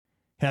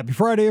Happy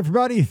Friday,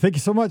 everybody. Thank you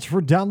so much for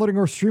downloading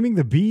or streaming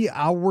the Be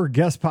Our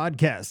Guest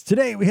podcast.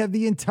 Today, we have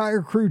the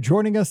entire crew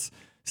joining us.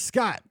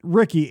 Scott,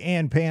 Ricky,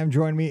 and Pam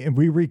join me, and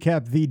we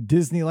recap the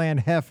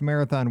Disneyland Half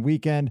Marathon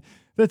weekend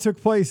that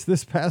took place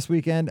this past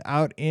weekend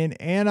out in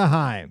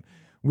Anaheim.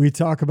 We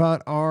talk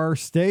about our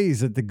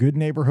stays at the Good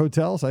Neighbor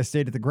Hotels. I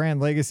stayed at the Grand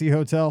Legacy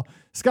Hotel.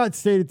 Scott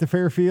stayed at the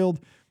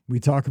Fairfield. We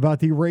talk about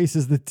the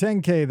races, the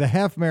 10K, the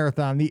Half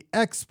Marathon, the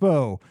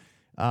Expo,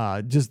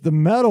 just the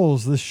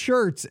medals, the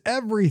shirts,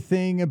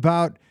 everything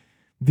about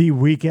the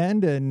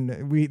weekend. And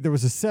there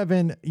was a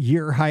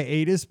 7-year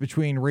hiatus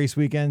between race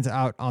weekends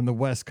out on the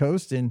West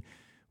Coast. And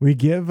we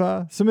give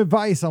some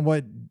advice on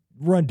what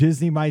Run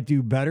Disney might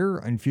do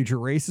better in future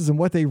races and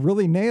what they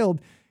really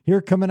nailed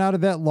here coming out of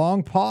that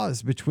long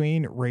pause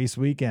between race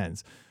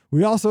weekends.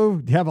 We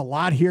also have a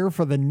lot here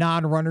for the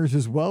non-runners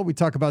as well. We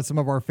talk about some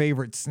of our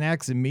favorite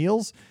snacks and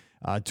meals,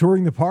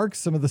 touring the parks,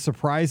 some of the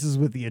surprises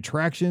with the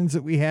attractions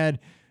that we had,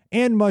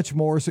 and much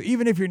more. So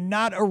even if you're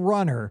not a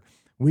runner,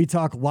 we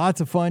talk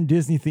lots of fun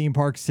Disney theme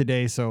parks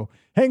today. So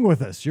hang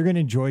with us. You're going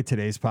to enjoy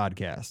today's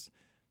podcast.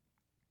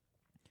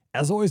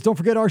 As always, don't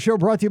forget our show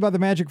brought to you by the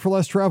Magic for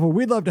Less Travel.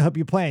 We'd love to help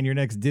you plan your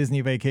next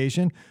Disney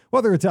vacation,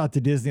 whether it's out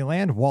to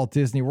Disneyland, Walt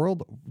Disney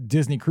World,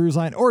 Disney Cruise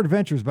Line, or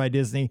Adventures by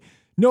Disney.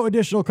 No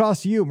additional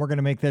cost to you, and we're going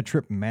to make that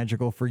trip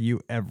magical for you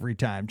every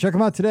time. Check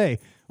them out today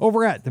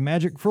over at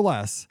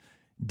themagicforless.com.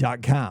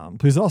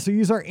 Please also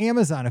use our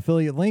Amazon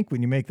affiliate link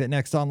when you make that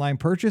next online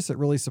purchase. It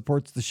really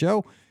supports the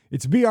show.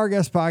 It's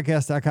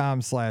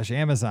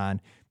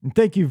beourguestpodcast.com/Amazon. And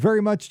thank you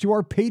very much to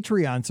our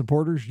Patreon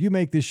supporters. You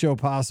make this show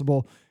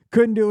possible.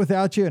 Couldn't do it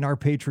without you. And our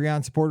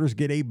Patreon supporters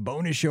get a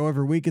bonus show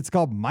every week. It's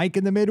called Mike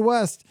in the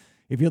Midwest.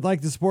 If you'd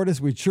like to support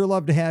us, we'd sure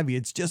love to have you.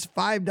 It's just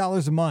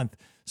 $5 a month.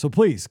 So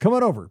please come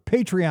on over,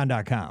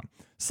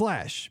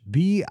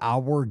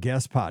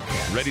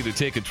 patreon.com/beourguestpodcast. Ready to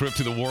take a trip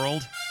to the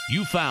world?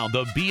 You found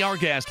the Be Our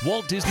Guest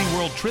Walt Disney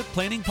World Trip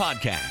Planning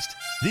Podcast.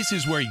 This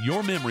is where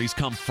your memories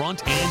come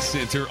front and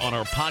center on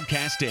our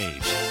podcast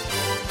stage.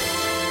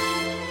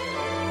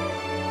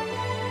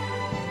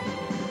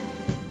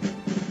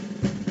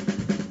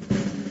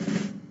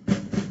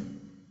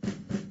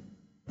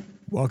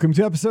 Welcome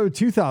to episode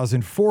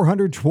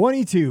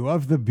 2422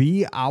 of the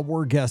Be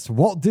Our Guest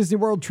Walt Disney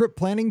World Trip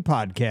Planning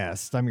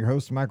Podcast. I'm your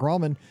host, Mike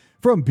Rallman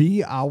from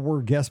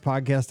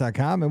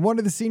beourguestpodcast.com and one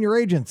of the senior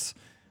agents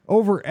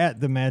over at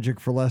the Magic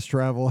for Less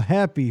Travel.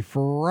 Happy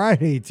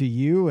Friday to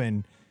you.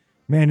 And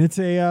man, it's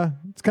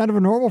kind of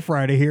a normal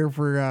Friday here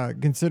for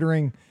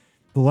considering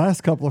the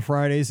last couple of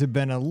Fridays have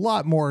been a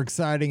lot more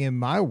exciting in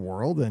my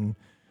world and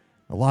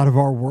a lot of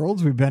our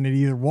worlds. We've been at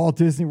either Walt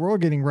Disney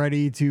World getting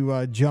ready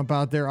to jump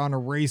out there on a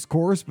race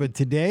course. But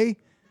today,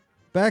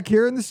 back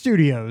here in the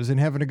studios and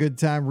having a good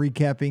time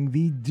recapping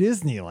the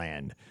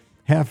Disneyland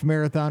Half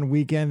Marathon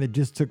weekend that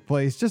just took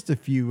place just a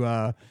few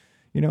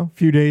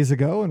days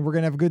ago. And we're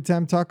going to have a good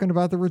time talking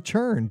about the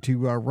return to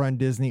Run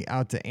Disney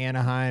out to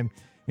Anaheim.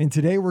 And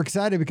today we're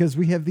excited because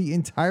we have the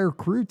entire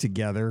crew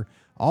together,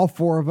 all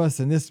four of us.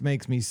 And this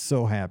makes me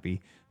so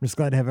happy. I'm just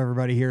glad to have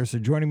everybody here. So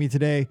joining me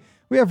today,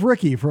 we have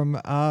Ricky from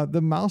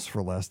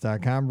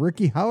themouseforless.com.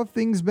 Ricky, how have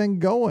things been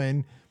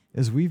going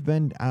as we've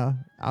been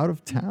out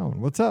of town?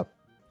 What's up?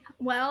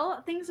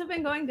 Well, things have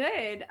been going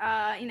good.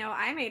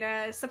 I made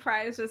a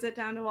surprise visit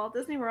down to Walt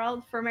Disney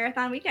World for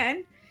Marathon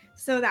Weekend.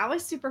 So that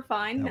was super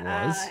fun.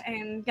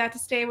 And got to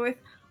stay with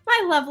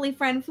my lovely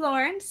friend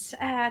Florence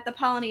at the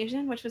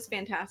Polynesian, which was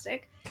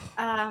fantastic.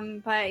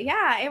 But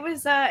yeah, it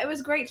was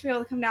great to be able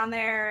to come down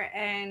there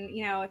and,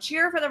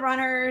 cheer for the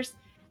runners.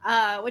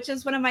 Which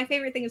is one of my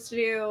favorite things to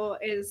do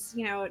is,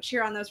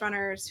 cheer on those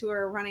runners who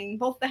are running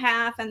both the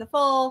half and the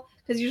full,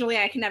 because usually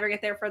I can never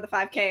get there for the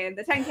 5K and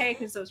the 10K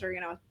because those are,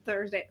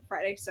 Thursday,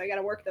 Friday. So I got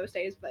to work those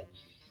days. But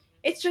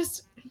it's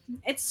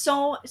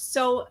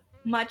so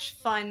much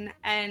fun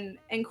and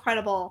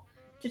incredible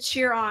to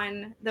cheer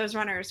on those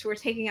runners who are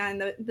taking on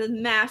the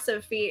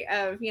massive feat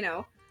of,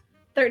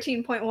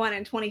 13.1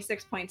 and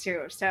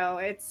 26.2. So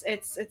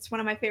it's one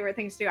of my favorite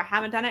things to do. I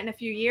haven't done it in a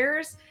few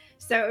years.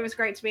 So it was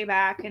great to be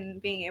back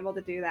and being able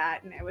to do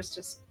that. And it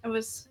was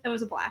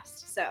a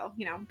blast. So,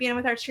 being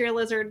with our cheer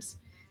lizards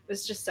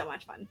was just so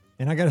much fun.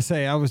 And I got to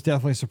say, I was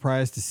definitely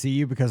surprised to see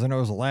you because I know it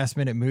was a last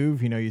minute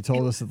move. You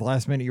told us at the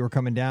last minute you were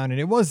coming down and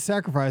it was a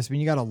sacrifice. I mean,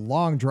 you got a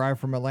long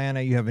drive from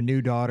Atlanta. You have a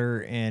new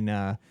daughter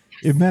and,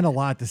 it meant a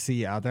lot to see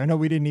you out there. I know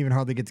we didn't even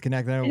hardly get to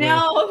connect.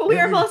 No, we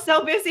were both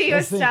so busy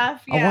with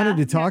stuff. Yeah. I wanted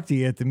to talk to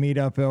you at the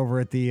meetup over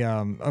at the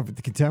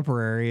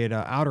Contemporary at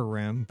Outer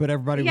Rim, but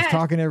everybody was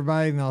talking to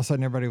everybody, and all of a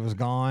sudden everybody was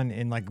gone,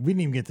 and we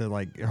didn't even get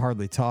to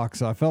hardly talk.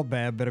 So I felt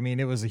bad, but I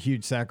mean it was a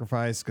huge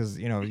sacrifice because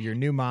you're a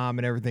new mom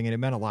and everything, and it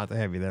meant a lot to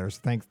have you there.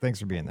 So thanks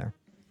for being there.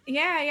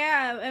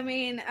 Yeah. I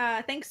mean,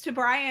 thanks to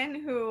Brian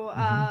who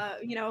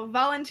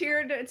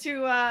volunteered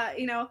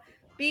to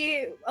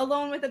be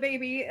alone with the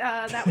baby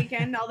that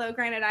weekend. Although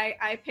granted,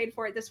 I paid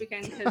for it this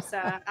weekend because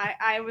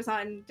I was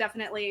on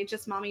definitely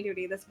just mommy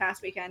duty this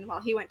past weekend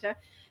while he went to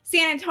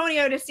San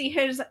Antonio to see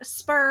his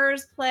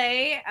Spurs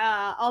play.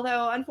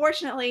 Although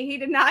unfortunately he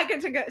did not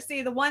get to go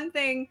see the one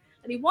thing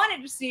that he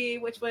wanted to see,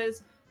 which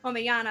was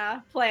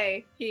Momoyana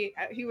play. He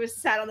was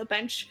sat on the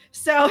bench,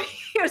 so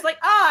he was like,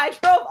 I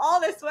drove all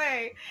this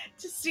way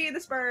to see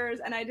the Spurs,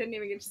 and I didn't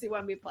even get to see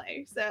Wemby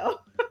play. So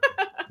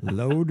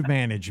load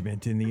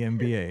management in the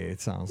NBA, it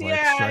sounds like,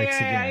 strikes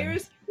again. He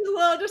was a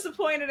little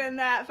disappointed in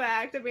that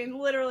fact. I mean,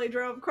 literally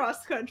drove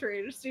across the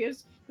country to see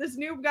this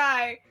new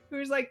guy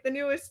who's like the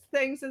newest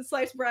thing since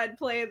sliced bread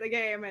play the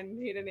game, and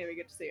he didn't even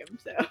get to see him.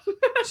 So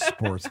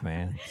sports,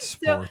 man.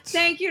 So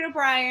thank you to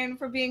Brian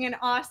for being an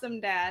awesome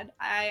dad.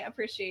 I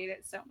appreciate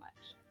it so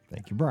much.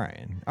 Thank you,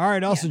 Brian. All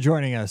right, also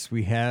joining us,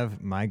 we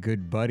have my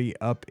good buddy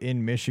up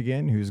in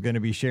Michigan who's going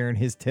to be sharing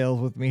his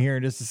tales with me here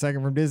in just a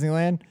second from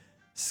Disneyland.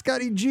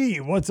 Scotty G.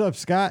 What's up,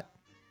 Scott?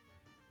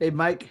 Hey,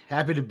 Mike.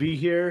 Happy to be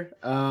here.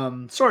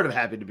 Sort of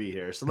happy to be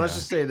here. So let's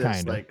just say this.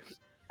 Kinda. Like,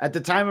 at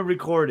the time of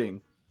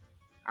recording,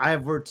 I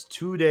have worked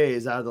 2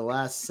 days out of the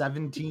last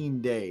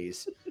 17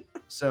 days.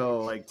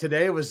 So, like,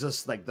 today was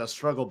just, like, the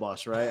struggle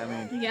bus, right? I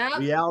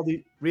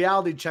mean,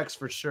 reality checks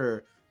for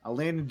sure. I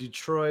landed in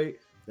Detroit.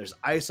 There's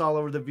ice all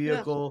over the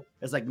vehicle.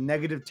 It's, like,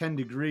 negative 10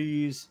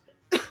 degrees.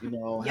 You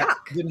know,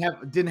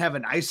 didn't have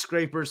an ice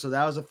scraper, so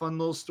that was a fun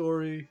little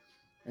story.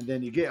 And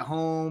then you get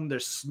home,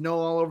 there's snow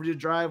all over your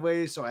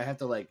driveway, so I have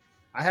to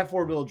I have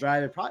 4-wheel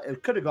drive.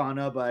 It could have gone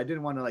up, but I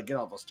didn't want to get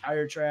all those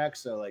tire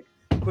tracks. So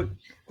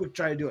quick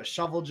try to do a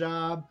shovel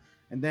job.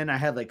 And then I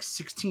had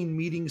 16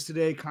 meetings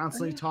today,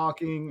 constantly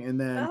talking. And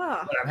then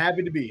but I'm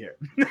happy to be here.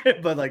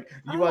 But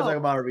you want to talk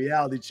about a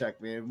reality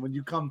check, man. When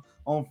you come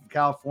home from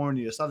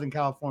California, Southern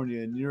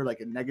California, and you're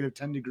at negative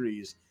 10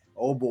 degrees,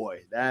 oh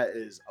boy, that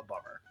is a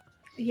bummer.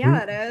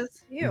 Yeah, it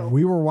is.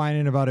 We were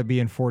whining about it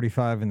being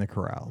 45 in the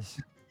corrals.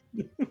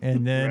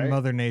 And then Right?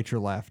 Mother Nature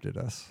laughed at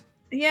us.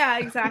 Yeah,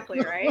 exactly,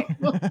 right?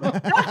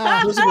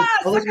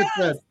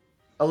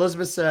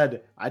 Elizabeth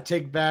said, I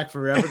take back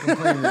forever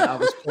complaining that I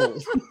was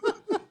cold.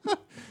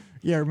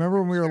 Yeah,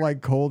 remember when we were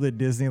cold at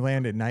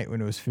Disneyland at night when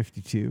it was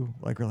 52?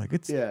 We're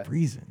it's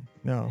freezing.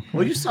 No.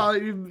 Well, you saw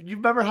you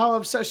remember how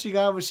upset she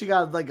got when she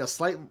got a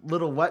slight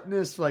little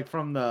wetness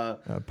from the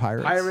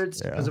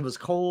pirates because it was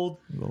cold,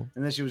 and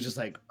then she was just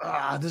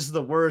this is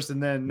the worst.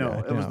 And then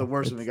it was the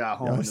worst when we got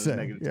home. And it was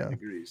negative 10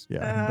 degrees.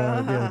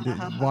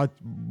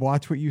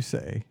 Watch what you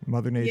say.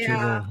 Mother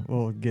Nature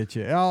will get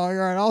you. All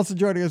right. Also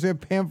joining us, we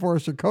have Pam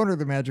Forrester, Coner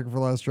the Magic for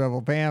Less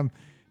Travel. Pam,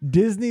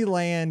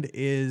 Disneyland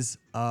is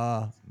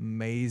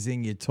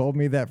amazing. You told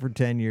me that for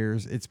 10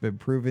 years. It's been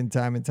proven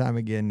time and time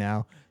again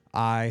now.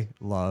 I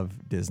love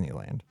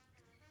Disneyland.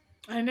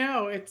 I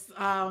know it's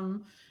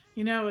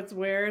it's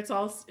where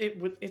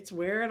it's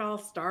where it all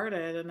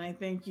started, and I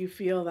think you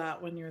feel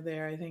that when you're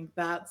there. I think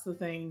that's the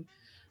thing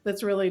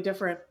that's really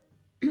different.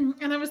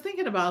 And I was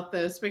thinking about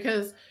this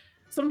because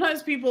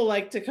sometimes people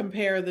like to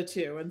compare the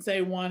two and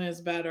say one is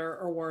better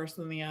or worse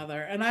than the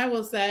other, and I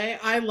will say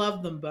I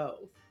love them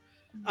both.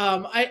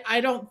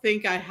 I don't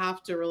think I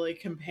have to really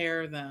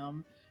compare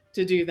them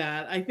to do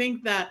that. I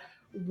think that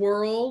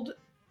World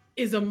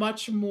is a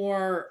much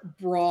more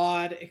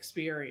broad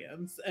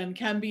experience and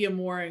can be a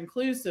more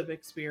inclusive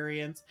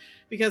experience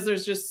because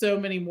there's just so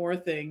many more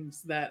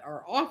things that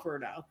are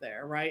offered out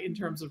there, right? In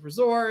terms of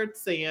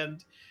resorts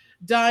and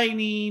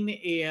dining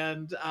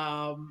and,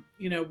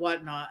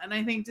 whatnot. And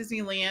I think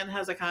Disneyland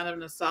has a kind of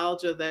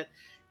nostalgia that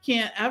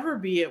can't ever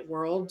be at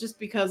World just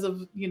because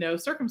of,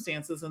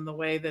 circumstances and the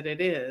way that it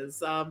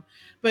is.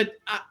 But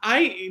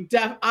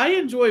I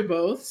enjoy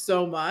both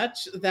so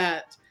much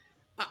that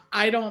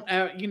I don't,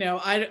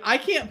 I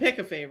can't pick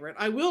a favorite.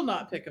 I will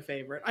not pick a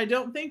favorite. I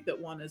don't think that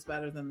one is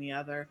better than the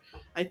other.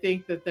 I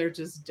think that they're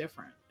just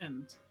different,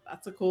 and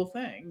that's a cool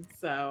thing.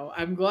 So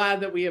I'm glad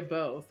that we have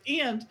both.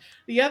 And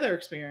the other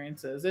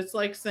experiences, it's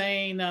like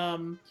saying,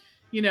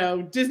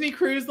 Disney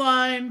Cruise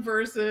Line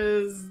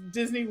versus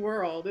Disney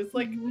World. It's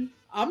like,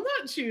 I'm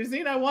not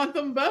choosing. I want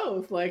them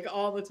both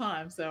all the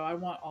time. So I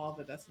want all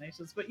the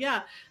destinations. But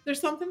yeah, there's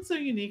something so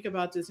unique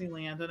about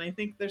Disneyland. And I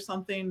think there's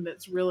something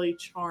that's really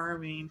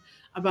charming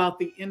about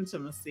the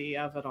intimacy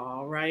of it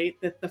all, right?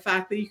 That the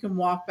fact that you can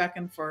walk back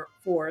and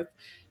forth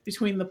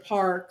between the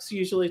parks,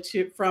 usually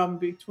from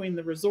between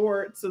the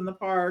resorts and the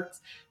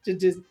parks to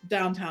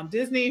downtown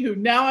Disney, who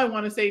now I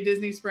want to say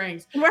Disney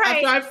Springs.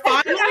 Right. After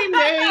I finally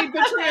made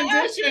the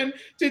transition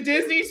to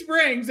Disney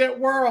Springs at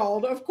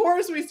World. Of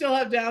course, we still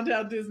have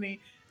downtown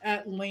Disney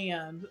at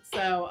Land.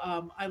 So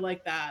I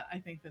like that. I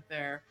think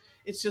that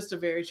it's just a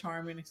very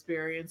charming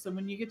experience. And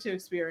when you get to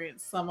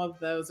experience some of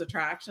those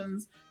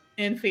attractions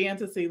in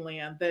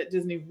Fantasyland that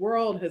Disney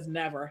World has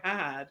never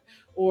had,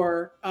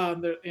 or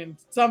in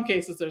some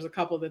cases there's a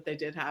couple that they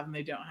did have and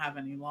they don't have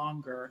any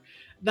longer.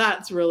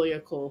 That's really a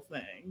cool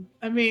thing.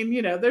 I mean,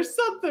 there's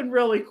something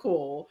really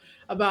cool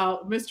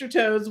about Mr.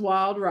 Toad's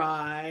Wild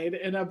Ride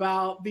and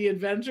about the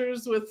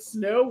adventures with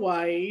Snow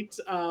White.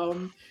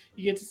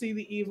 You get to see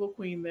the Evil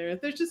Queen there.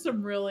 There's just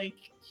some really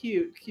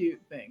cute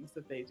things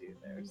that they do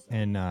there. So.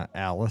 And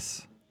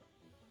Alice.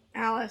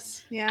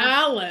 Alice. Yeah.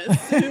 Alice.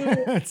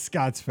 That's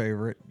Scott's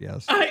favorite.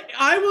 Yes.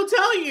 I will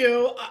tell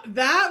you,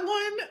 that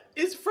one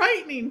is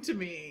frightening to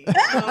me.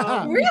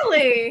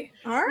 Really?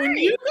 All right. When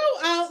you go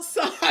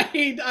outside, I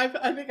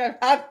think I've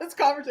had this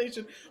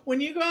conversation. When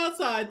you go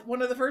outside,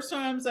 one of the first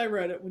times I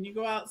rode it, when you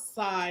go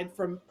outside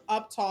from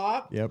up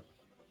top, yep.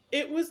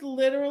 It was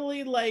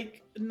literally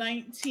like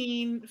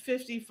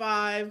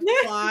 1955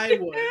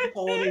 plywood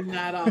holding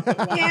that up.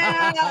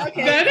 Yeah,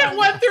 okay. Then it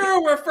went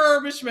through a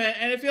refurbishment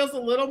and it feels a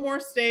little more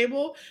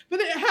stable,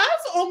 but it has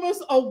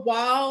almost a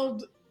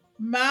Wild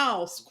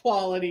Mouse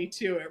quality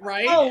to it,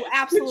 right? Oh,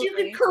 absolutely. Which you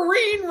can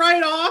careen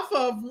right off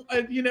of,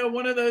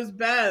 one of those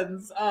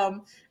bends.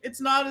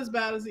 It's not as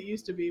bad as it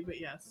used to be, but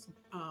yes.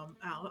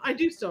 I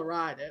do still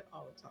ride it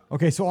all the time.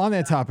 Okay, so on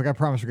that topic, I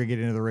promise we're going to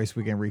get into the race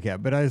weekend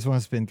recap, but I just want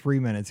to spend 3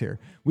 minutes here.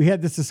 We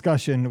had this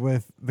discussion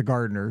with the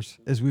gardeners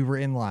as we were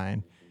in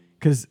line,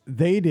 because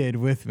they did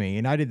with me,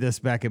 and I did this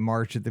back in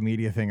March at the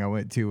media thing I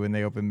went to when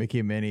they opened Mickey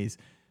and Minnie's,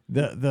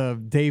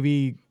 the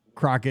Davy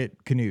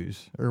Crockett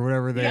canoes or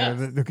whatever they are.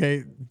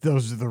 Okay,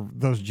 those are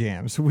those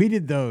jams. So we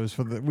did those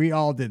we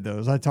all did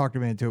those. I talked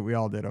them into it. We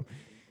all did them.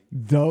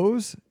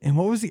 Those, and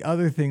what was the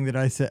other thing that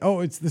I said?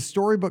 Oh, it's the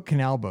Storybook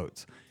Canal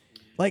boats.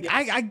 Like,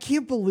 yes. I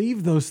can't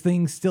believe those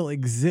things still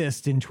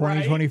exist in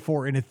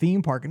 2024 in a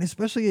theme park, and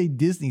especially a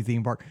Disney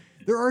theme park.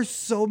 There are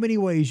so many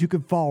ways you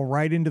could fall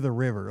right into the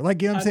river.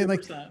 Like, you know what I'm saying?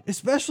 Like,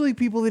 especially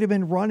people that have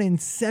been running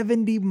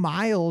 70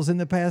 miles in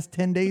the past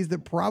 10 days that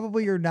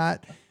probably are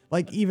not,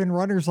 like, even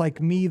runners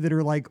like me that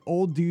are, like,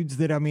 old dudes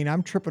that, I mean,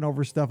 I'm tripping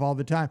over stuff all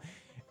the time.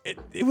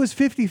 It was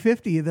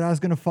 50-50 that I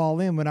was going to fall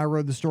in when I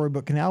rode the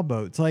Storybook Canal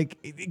boats.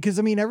 Like, because,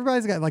 I mean,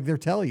 everybody's got, like, they're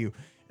telling you,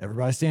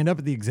 everybody stand up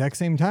at the exact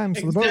same time.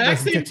 So the boat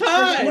doesn't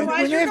time.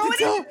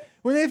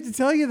 When they have to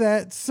tell you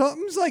that,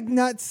 something's like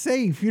not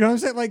safe. You know what I'm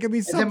saying? Like, I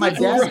mean, and then my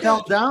dad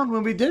fell down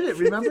when we did it,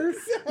 remember?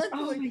 Exactly.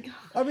 Oh my God.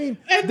 I mean,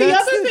 and the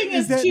other thing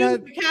is too,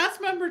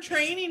 cast member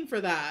training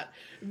for that.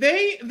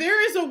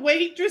 There is a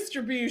weight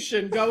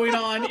distribution going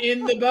on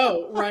in the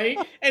boat, right?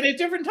 And at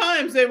different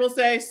times they will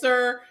say,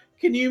 "Sir,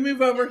 can you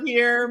move over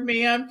here?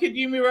 Ma'am, can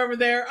you move over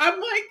there?" I'm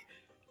like,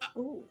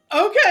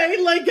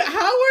 okay, like,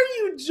 how are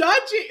you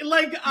judging?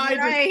 Like,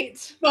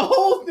 the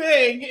whole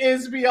thing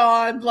is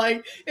beyond,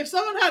 like, if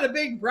someone had a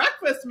big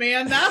breakfast,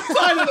 man, that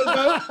side of the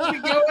boat would be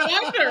going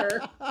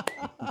under.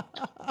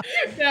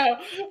 No,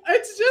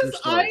 it's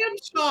just, I am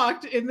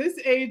shocked in this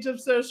age of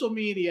social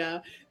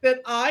media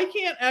that I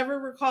can't ever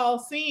recall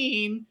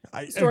seeing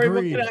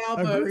Storybook Canal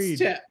boats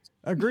tipped.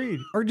 Agreed.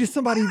 Or just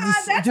somebody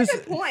that's a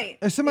good point.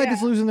 Or somebody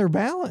just losing their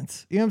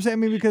balance. You know what I'm saying? I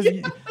mean, because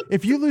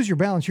if you lose your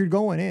balance, you're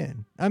going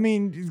in. I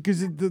mean,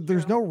 because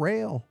there's no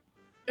rail.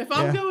 If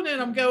I'm going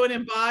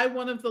in by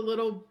one of the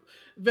little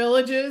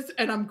villages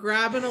and I'm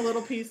grabbing a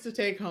little piece to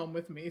take home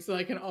with me so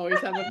I can always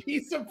have a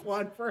piece of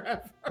one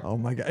forever. Oh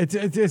my God.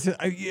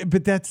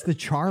 But that's the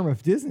charm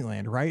of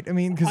Disneyland, right? I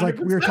mean, because like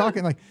 100%. We were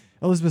talking, like,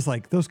 Elizabeth's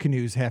like, those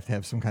canoes have to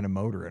have some kind of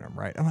motor in them,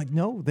 right? I'm like,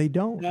 no, they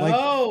don't.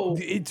 No.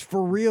 Like, it's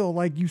for real.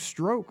 Like, you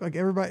stroke. Like,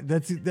 everybody,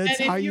 that's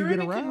how you get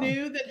around. And if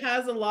you're in a canoe that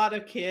has a lot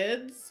of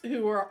kids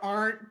who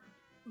aren't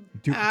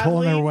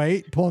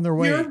pulling their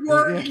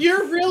weight.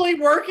 You're really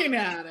working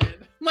at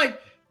it. I'm like,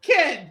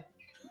 kid,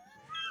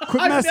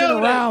 quit messing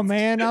around,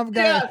 man.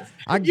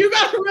 You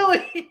got to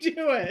really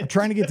do it. I'm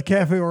trying to get to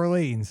Cafe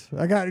Orleans.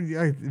 Well,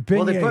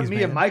 they put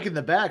me and Mike in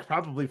the back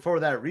probably for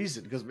that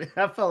reason, because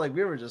I felt like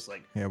we were just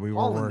like, we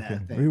were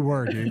working. We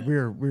were, dude.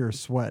 We were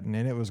sweating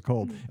and it was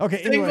cold.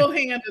 Okay,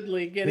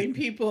 single-handedly getting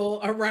people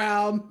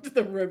around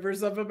the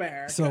rivers of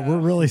America. So we're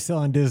really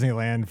selling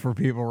Disneyland for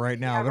people right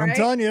now, but I'm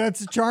telling you,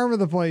 that's the charm of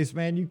the place,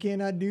 man. You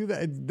cannot do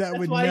that. That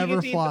would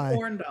never fly. Eat the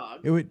corn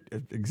dog. It would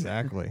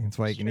exactly. That's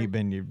why you can eat.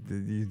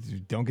 You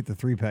don't get the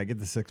 3-pack, get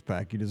the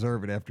 6-pack. You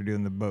deserve it after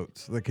doing the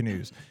boats. The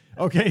canoes.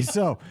 Okay,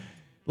 so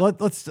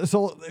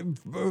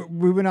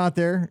we went out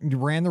there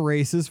and ran the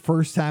races.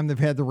 First time they've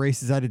had the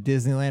races out of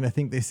Disneyland, I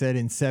think they said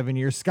in 7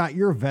 years. Scott,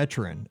 you're a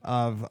veteran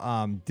of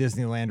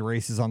Disneyland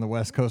races on the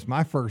West Coast.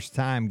 My first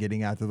time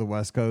getting out to the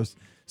West Coast.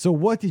 So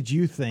what did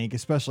you think,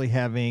 especially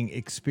having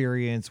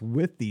experience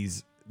with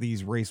these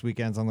race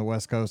weekends on the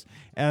West Coast,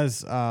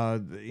 as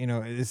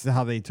this is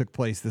how they took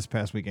place this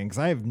past weekend? Because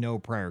I have no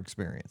prior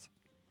experience.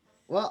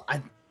 Well,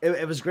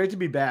 it was great to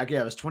be back.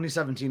 Yeah, it was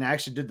 2017. I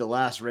actually did the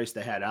last race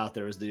they had out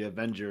there. It was the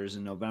Avengers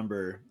in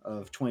November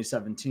of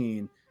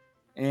 2017,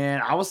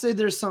 and I will say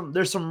there's some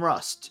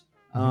rust,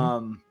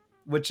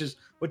 which is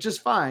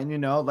fine. You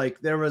know,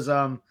 like there was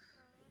I'll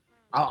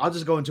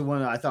just go into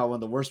one. I thought one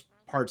of the worst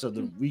parts of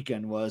the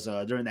weekend was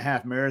during the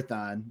half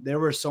marathon. There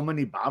were so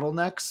many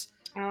bottlenecks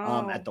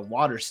at the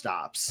water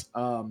stops.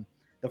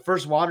 The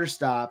first water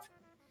stop,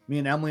 me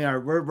and Emily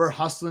we're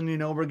hustling, you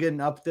know, we're getting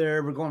up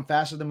there. We're going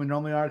faster than we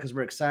normally are because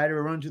we're excited.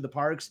 We're running through the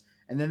parks.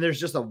 And then there's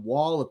just a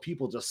wall of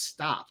people just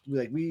stopped.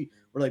 We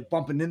were like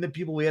bumping into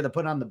people. We had to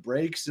put on the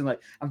brakes. And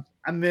like, I'm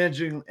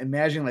imagining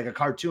like a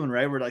cartoon,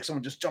 right? Where like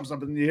someone just jumps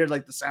up and you hear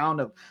like the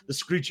sound of the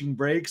screeching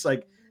brakes.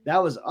 Like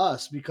that was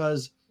us,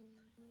 because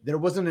there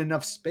wasn't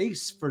enough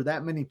space for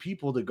that many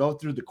people to go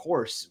through the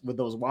course with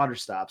those water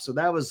stops. So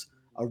that was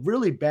a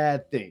really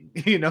bad thing.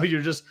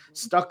 You're just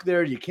stuck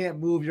there. You can't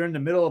move. You're in the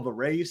middle of a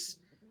race.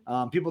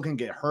 People can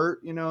get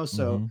hurt,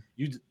 so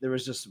there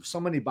was just so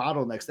many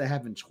bottlenecks. That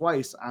happened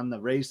twice on the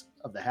race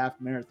of the half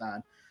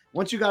marathon.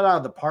 Once you got out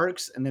of the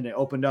parks and then it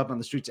opened up on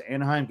the streets of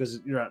Anaheim, because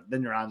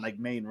you're on like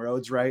main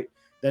roads, right?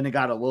 Then it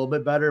got a little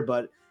bit better,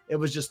 but it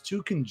was just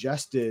too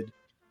congested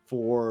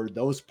for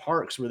those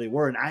parks where they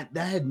were. And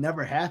that had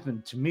never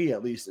happened to me,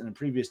 at least in a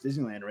previous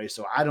Disneyland race.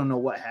 So I don't know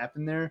what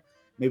happened there.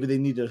 Maybe they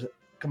need to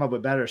come up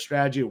with better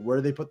strategy of where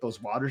they put those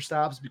water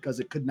stops, because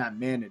it could not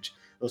manage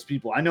those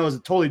people. I know it's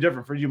totally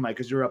different for you, Mike,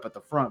 because you're up at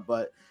the front,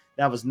 but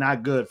that was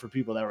not good for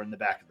people that were in the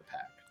back of the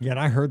pack. Yeah, and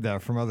I heard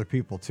that from other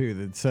people too,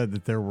 that said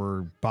that there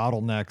were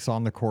bottlenecks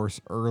on the course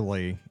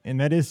early. And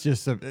that is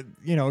just,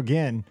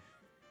 again,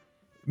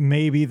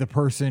 maybe the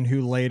person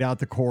who laid out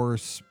the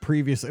course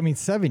previously. I mean,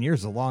 7 years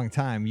is a long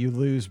time. You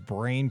lose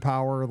brain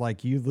power.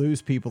 Like, you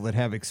lose people that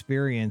have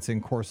experience in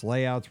course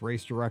layouts,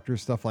 race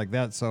directors, stuff like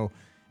that. So,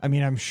 I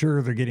mean, I'm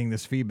sure they're getting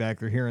this feedback.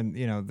 They're hearing,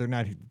 they're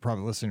not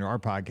probably listening to our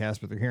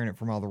podcast, but they're hearing it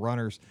from all the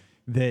runners.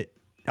 That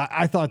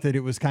I thought that it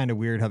was kind of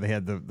weird how they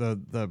had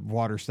the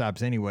water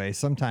stops anyway.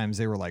 Sometimes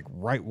they were like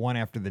right one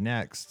after the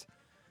next.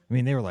 I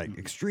mean, they were like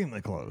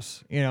extremely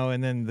close,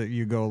 and then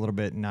you go a little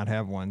bit and not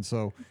have one.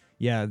 So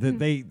yeah,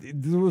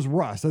 there was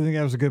rust. I think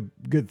that was a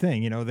good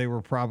thing. They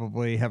were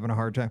probably having a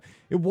hard time.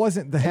 It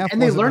wasn't the half.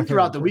 And they learned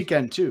throughout the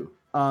weekend too.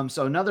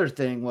 So another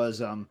thing was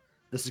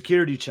the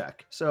security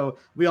check. So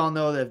we all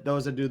know that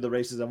those that do the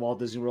races at Walt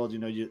Disney World,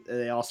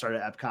 they all start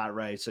at Epcot,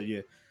 right? So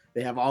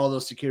they have all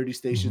those security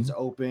stations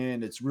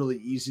open. It's really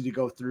easy to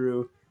go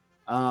through.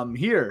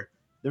 Here,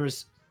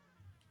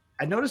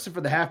 I noticed it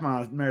for the half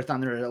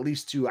marathon, there are at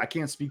least two. I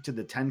can't speak to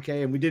the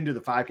 10K, and we didn't do the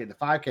 5K. The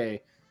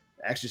 5K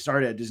actually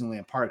started at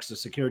Disneyland Park, so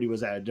security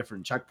was at a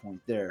different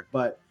checkpoint there.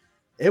 But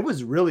it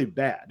was really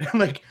bad.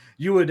 Like,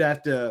 they would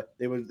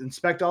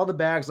inspect all the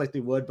bags like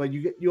they would, but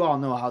you all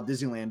know how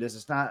Disneyland is.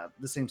 It's not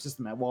the same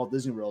system at Walt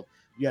Disney World.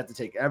 You have to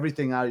take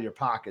everything out of your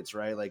pockets,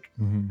 right? Like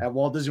at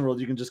Walt Disney World,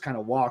 you can just kind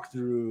of walk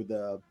through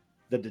the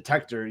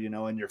detector,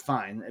 and you're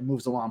fine. It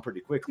moves along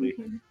pretty quickly.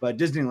 But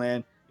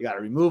Disneyland, you got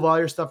to remove all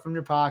your stuff from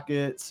your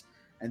pockets.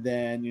 And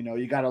then,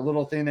 you got a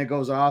little thing that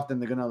goes off. Then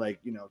they're going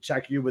to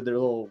check you with their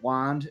little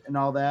wand and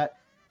all that.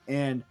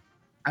 And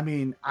I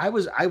mean, I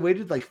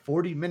waited like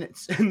 40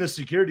 minutes in the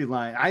security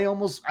line. I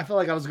felt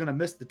like I was going to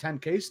miss the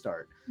 10K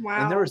start.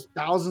 Wow. And there was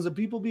thousands of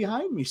people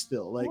behind me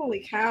still. Like,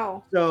 holy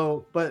cow.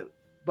 So, but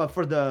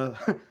for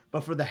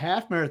the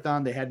half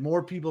marathon, they had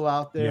more people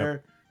out there.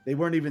 Yep. They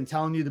weren't even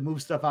telling you to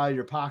move stuff out of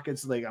your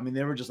pockets. Like, I mean,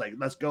 they were just like,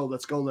 let's go,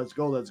 let's go, let's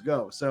go, let's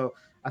go. So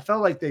I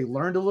felt like they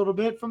learned a little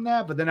bit from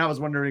that, but then I was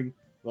wondering,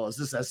 well, is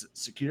this as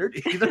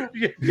security either?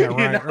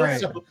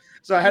 Right.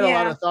 So I had a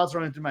lot of thoughts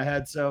running through my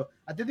head. So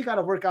I think they got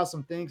to work out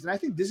some things. And I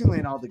think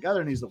Disneyland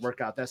altogether needs to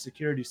work out that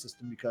security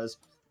system, because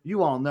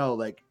you all know,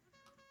 like,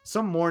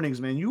 some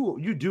mornings, man,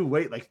 you do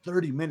wait like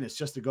 30 minutes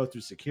just to go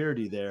through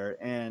security there.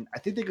 And I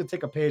think they could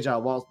take a page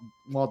out of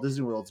Walt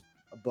Disney World's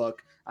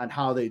book on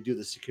how they do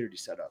the security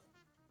setup.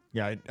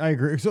 Yeah, I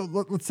agree. So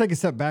let's take a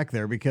step back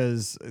there,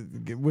 because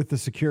with the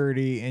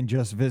security and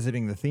just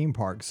visiting the theme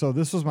park. So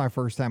this was my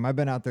first time. I've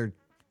been out there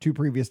 2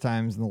 previous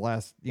times in the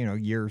last,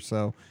 year or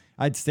so.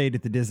 I'd stayed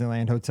at the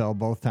Disneyland Hotel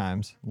both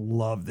times.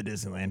 Love the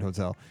Disneyland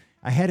Hotel.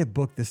 I had it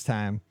booked this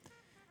time,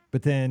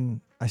 but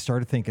then I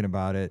started thinking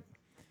about it,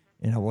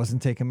 and I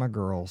wasn't taking my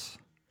girls.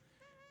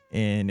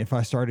 And if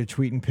I started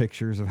tweeting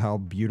pictures of how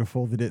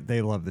beautiful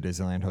they love the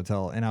Disneyland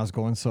Hotel, and I was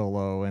going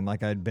solo, and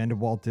like I'd been to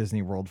Walt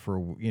Disney World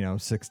for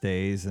 6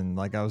 days, and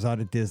like I was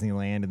out at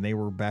Disneyland, and they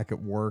were back at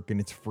work, and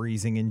it's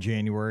freezing in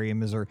January in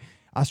Missouri.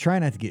 I was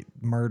trying not to get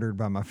murdered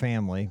by my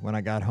family when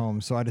I got home,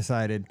 so I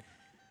decided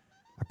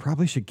I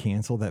probably should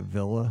cancel that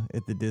villa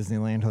at the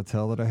Disneyland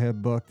Hotel that I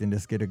had booked and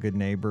just get a good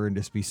neighbor and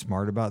just be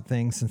smart about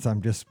things, since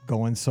I'm just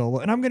going solo.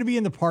 And I'm going to be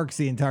in the parks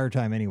the entire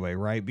time anyway,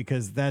 right?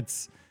 Because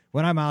that's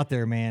when I'm out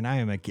there, man, I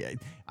am a kid.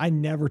 I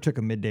never took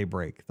a midday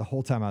break the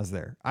whole time I was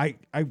there. I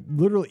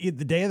literally,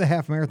 the day of the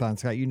half marathon,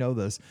 Scott, you know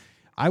this,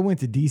 I went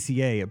to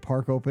DCA at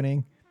park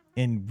opening,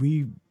 and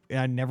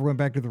I never went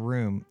back to the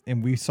room,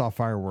 and we saw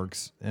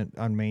fireworks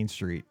on Main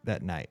Street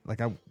that night.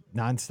 Like,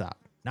 nonstop.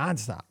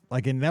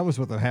 Like, and that was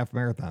with a half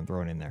marathon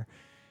thrown in there.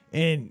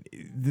 And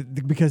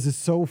because it's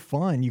so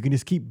fun, you can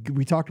just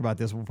we talked about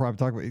this, we'll probably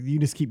talk about it. You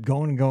just keep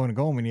going and going and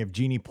going. When you have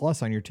Genie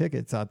Plus on your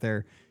tickets out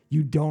there,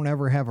 you don't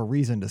ever have a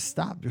reason to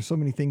stop. There's so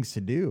many things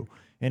to do.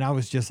 And I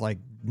was just like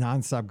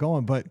nonstop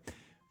going, but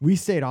we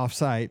stayed off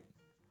site.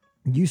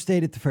 You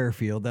stayed at the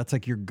Fairfield. That's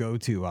like your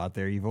go-to out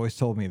there. You've always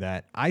told me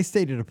that. I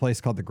stayed at a place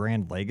called the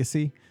Grand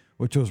Legacy,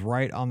 which was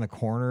right on the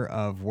corner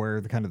of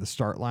where the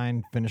start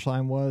line, finish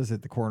line was,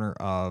 at the corner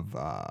of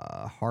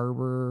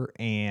Harbor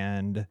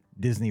and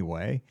Disney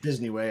Way.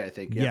 Disney Way, I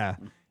think. Yeah.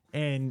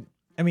 And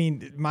I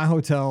mean, my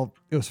hotel,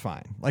 it was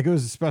fine. Like, it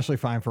was especially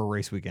fine for a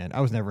race weekend.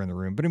 I was never in the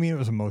room, but I mean, it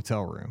was a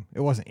motel room.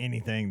 It wasn't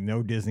anything,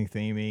 no Disney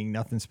theming,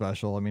 nothing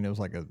special. I mean, it was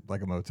like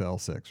a Motel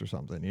 6 or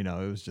something, it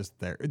was just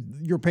there.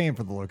 You're paying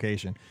for the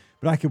location,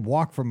 but I could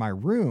walk from my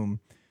room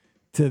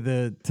to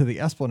the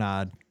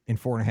Esplanade in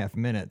 4.5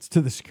 minutes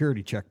to the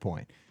security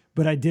checkpoint.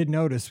 But I did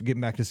notice,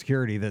 getting back to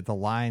security, that the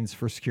lines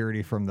for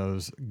security from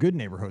those Good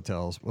Neighbor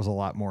hotels was a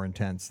lot more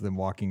intense than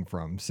walking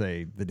from,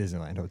 say, the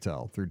Disneyland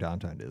Hotel through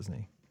downtown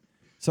Disney.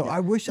 So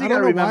I don't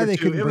know why they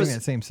couldn't bring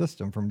that same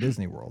system from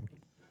Disney World.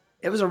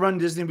 It was a Run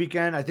Disney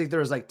weekend. I think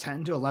there was like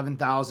 10 to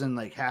 11,000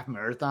 like half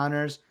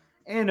marathoners,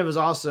 and it was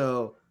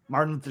also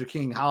Martin Luther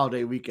King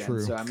holiday weekend.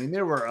 True. So I mean,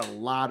 there were a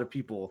lot of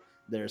people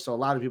there. So a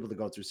lot of people to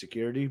go through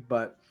security,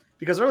 but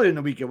because earlier in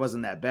the week it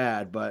wasn't that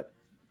bad. But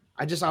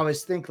I just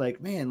always think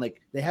like, man,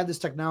 like they have this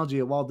technology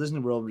at Walt Disney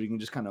World where you can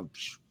just kind of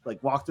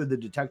like walk through the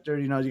detector.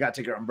 You know, you got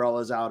to take your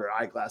umbrellas out or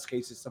eyeglass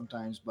cases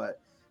sometimes, but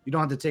you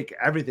don't have to take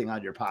everything out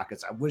of your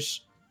pockets. I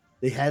wish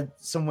they had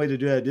some way to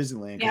do that at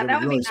Disneyland. Yeah,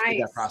 that would really be nice.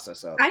 That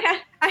process up.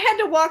 I had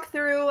to walk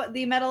through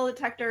the metal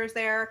detectors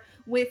there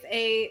with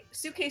a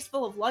suitcase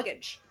full of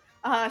luggage.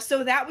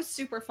 So that was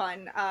super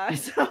fun.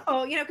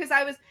 So, you know, because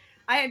I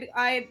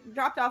had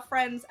dropped off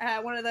friends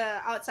at one of the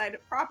outside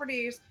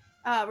properties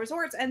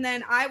resorts, and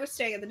then I was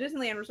staying at the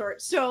Disneyland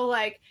resort. So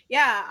like,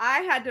 yeah, I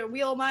had to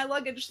wheel my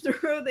luggage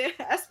through the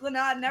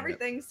Esplanade and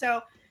everything. Yep.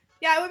 So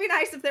yeah, it would be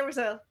nice if there was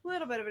a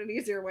little bit of an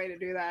easier way to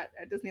do that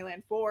at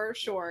Disneyland for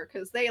sure,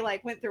 because they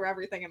like went through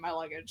everything in my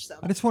luggage. So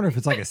I just wonder if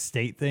it's like a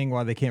state thing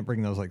why they can't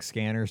bring those like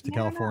scanners to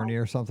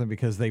California or something,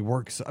 because they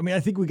work. I mean,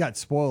 I think we got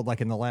spoiled like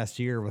in the last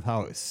year with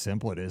how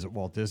simple it is at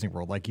Walt Disney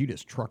World. Like you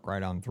just truck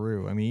right on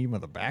through. I mean, even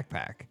with a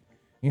backpack,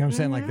 you know what I'm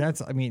saying? Like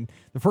that's. I mean,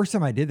 the first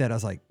time I did that, I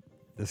was like,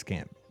 this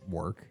can't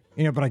work.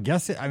 You know, but I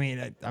guess it. I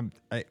mean,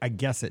 I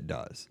guess it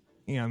does.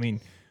 You know, I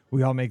mean.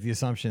 We all make the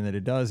assumption that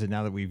it does, and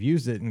now that we've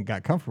used it and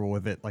got comfortable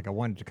with it, like I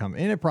wanted to come,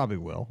 and it probably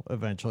will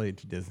eventually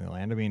to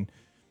Disneyland. I mean,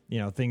 you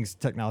know,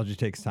 technology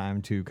takes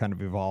time to kind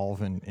of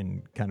evolve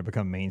and kind of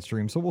become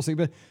mainstream. So we'll see,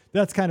 but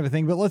that's kind of a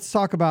thing. But let's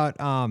talk about,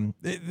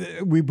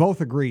 we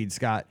both agreed,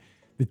 Scott,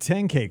 the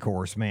 10K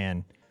course,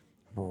 man,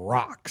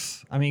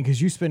 rocks. I mean,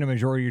 because you spend a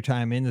majority of your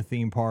time in the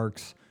theme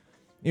parks.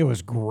 It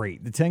was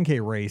great. The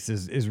 10K race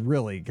is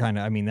really kind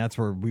of, I mean, that's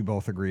where we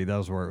both agree. That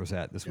was where it was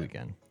at this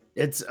weekend.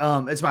 It's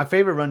my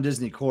favorite Run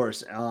Disney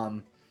course,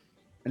 and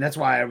that's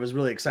why I was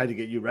really excited to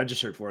get you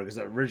registered for it, because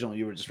originally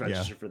you were just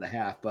registered for the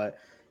half. But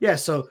yeah,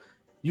 so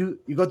you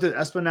go through the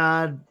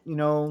Esplanade, you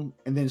know,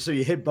 and then so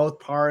you hit both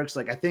parks.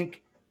 Like I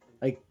think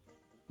like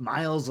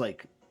miles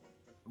like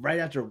right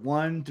after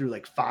 1 through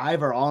like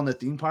 5 are all in the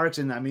theme parks,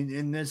 and I mean,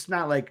 and it's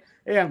not like,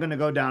 hey, I'm gonna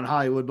go down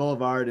Hollywood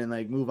Boulevard and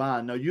like move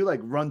on. No, you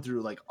like run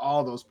through like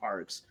all those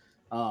parks,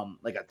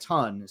 like a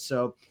ton.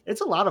 So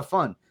it's a lot of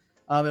fun.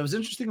 It was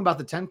interesting about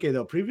the 10K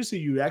though. Previously,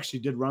 you actually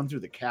did run through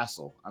the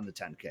castle on the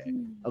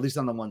 10K, at least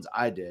on the ones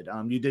I did.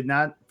 You did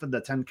not for the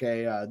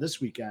 10K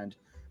this weekend,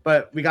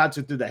 but we got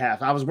through the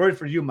half. I was worried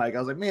for you, Mike. I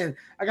was like, man,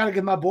 I got to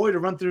get my boy to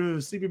run through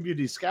Sleeping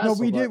Beauty's castle.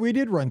 No, we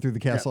did run through the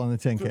castle on the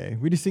 10K.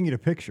 We just didn't get a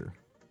picture.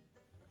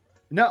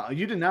 No,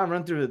 you did not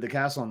run through the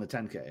castle on the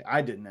 10K.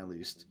 I didn't, at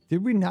least.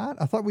 Did we not?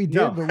 I thought we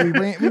did, but we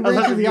ran through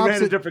the opposite.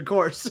 Ran a different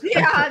course.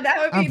 Yeah, that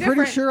would be I'm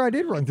pretty sure I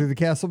did run through the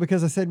castle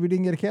because I said we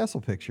didn't get a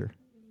castle picture.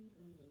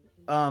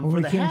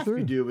 For the half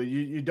you do, but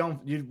you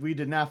don't. We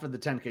did not for the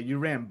 10K. You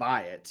ran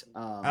by it.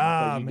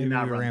 Maybe you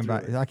ran by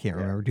it. I can't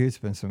remember. Dude, it's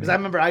been so. Because I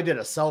remember I did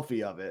a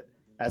selfie of it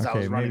as I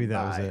was running. Maybe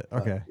that was it.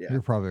 Okay,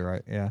 you're probably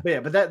right. Yeah.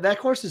 But that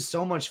course is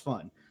so much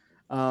fun.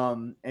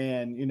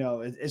 And you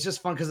know, it's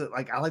just fun because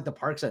like I like the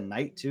parks at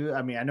night too.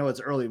 I mean, I know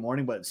it's early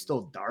morning, but it's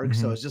still dark,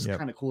 so it's just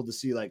kind of cool to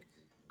see like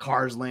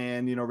Cars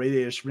Land, you know,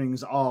 Radiator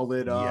Springs all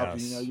lit up.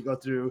 Yes. You know, you go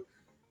through.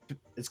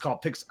 It's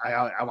called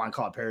I want to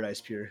call it Paradise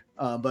Pier,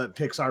 but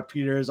Pixar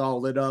Pier is all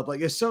lit up.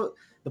 Like it's so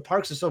the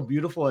parks are so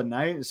beautiful at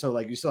night. So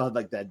like you still have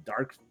like that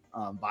dark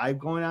vibe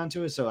going on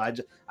to it. So I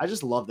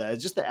just love that.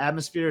 It's just the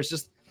atmosphere. It's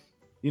just,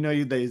 you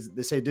know, they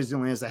say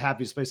Disneyland is the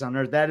happiest place on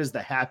earth. That is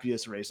the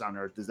happiest race on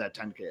earth. Is that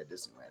 10K at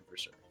Disneyland for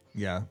sure.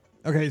 Yeah.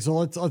 Okay. So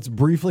let's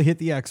briefly hit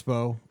the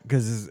expo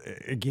because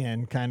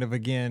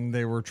again,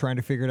 they were trying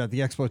to figure it out.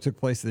 The expo took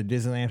place at the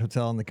Disneyland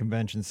Hotel in the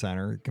convention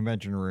center,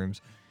 convention rooms.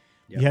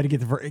 Yep. You had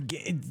to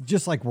get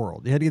just like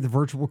World. You had to get the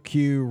virtual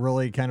queue,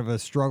 really kind of a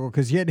struggle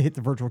because you had to hit the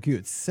virtual queue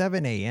at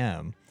 7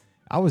 a.m.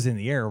 I was in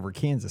the air over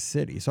Kansas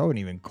City, so I wasn't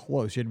even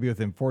close. You had to be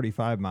within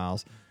 45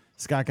 miles.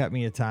 Scott got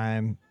me a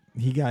time.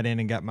 He got in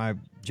and got my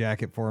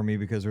jacket for me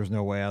because there was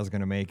no way I was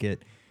going to make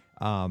it.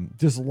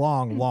 Just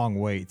long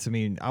waits. I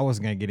mean, I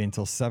wasn't going to get in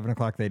until 7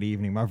 o'clock that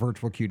evening. My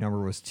virtual queue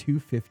number was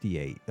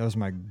 258. That was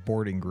my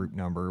boarding group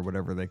number or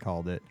whatever they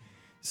called it.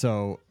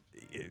 So,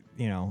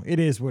 you know, it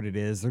is what it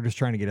is. They're just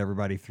trying to get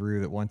everybody through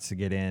that wants to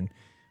get in.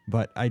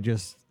 But I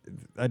just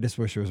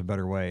wish there was a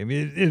better way. I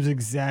mean, it was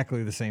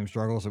exactly the same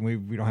struggles, and we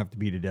don't have to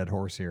beat a dead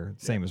horse here.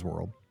 Same as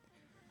World.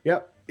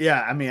 Yep.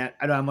 Yeah. I mean,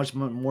 I don't have much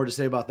more to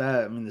say about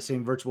that. I mean, the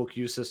same virtual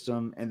queue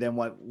system. And then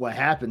what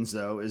happens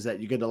though is that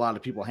you get a lot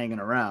of people hanging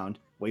around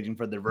waiting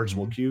for their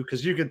virtual queue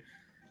because you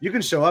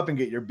can show up and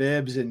get your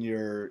bibs and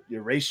your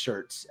race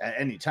shirts at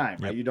any time,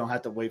 right? Yep. You don't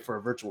have to wait for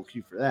a virtual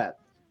queue for that.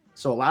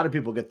 So a lot of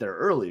people get there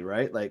early,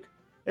 right? Like,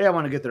 hey, I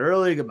want to get there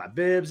early, get my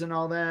bibs and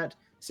all that.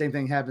 Same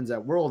thing happens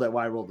at World, at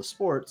Wide World of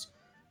Sports.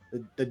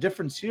 The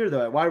difference here,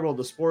 though, at Wide World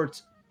of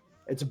Sports,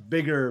 it's a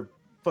bigger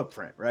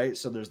footprint, right?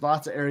 So there's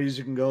lots of areas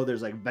you can go.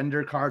 There's like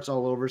vendor carts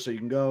all over, so you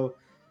can go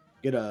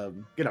get a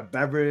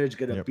beverage,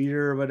 get a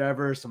beer or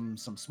whatever. Some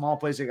small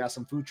place, they got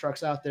some food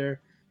trucks out there.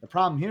 The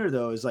problem here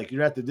though is like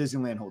you're at the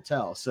Disneyland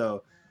Hotel,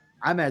 so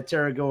I'm at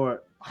Terragoa.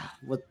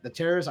 What the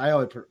Terrace? I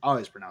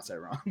always pronounce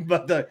that wrong,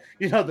 but the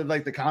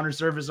the counter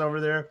service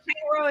over there.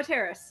 Tangaroa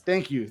Terrace.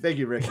 Thank you,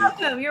 Ricky.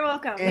 You're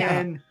welcome.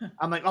 And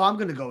I'm like, I'm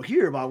gonna go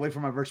here, but I'll wait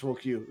for my virtual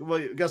queue.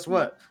 Well, guess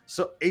what?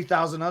 So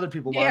 8,000 other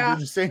people want to do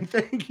the same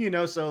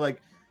thing, So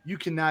like, you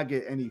cannot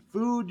get any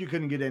food, you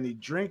couldn't get any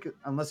drink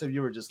unless if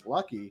you were just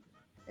lucky,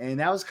 and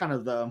that was kind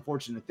of the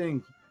unfortunate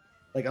thing.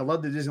 Like, I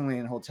love the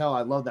Disneyland Hotel,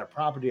 I love that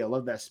property, I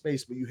love that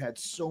space, but you had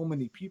so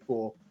many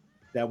people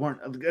that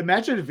weren't.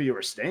 Imagine if you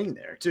were staying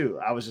there too.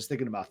 I was just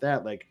thinking about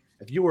that. Like,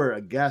 if you were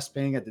a guest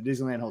paying at the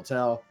Disneyland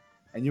Hotel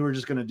and you were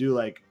just going to do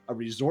like a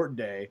resort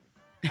day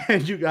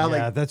and you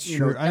got that's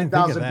true.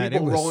 10,000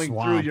 people rolling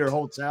swamped through your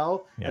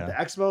hotel at the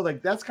expo,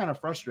 like that's kind of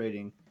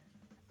frustrating.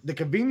 The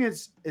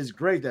convenience is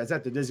great that it's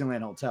at the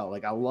Disneyland Hotel.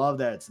 Like, I love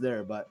that it's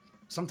there, but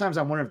sometimes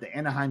I wonder if the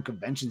Anaheim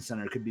Convention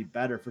Center could be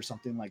better for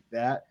something like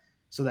that,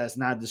 so that it's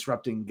not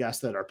disrupting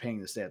guests that are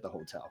paying to stay at the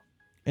hotel.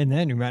 And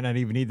then you might not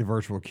even need the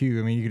virtual queue.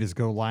 I mean, you could just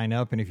go line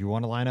up, and if you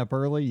want to line up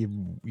early,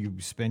 you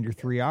spend your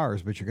 3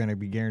 hours, but you're going to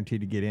be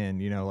guaranteed to get in.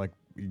 Like,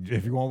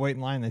 if you want to wait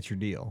in line, that's your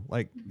deal.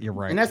 Like, you're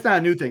right. And that's not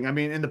a new thing. I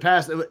mean, in the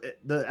past,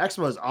 the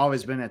expo has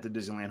always been at the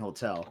Disneyland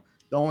Hotel.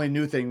 The only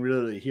new thing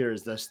really here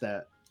is just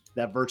that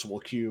virtual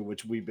queue,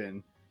 which we've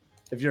been,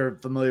 if you're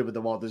familiar with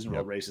the Walt Disney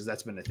World races,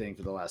 that's been a thing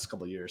for the last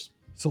couple of years.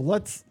 So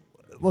let's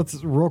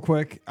real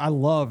quick. I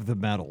love the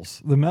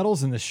medals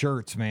and the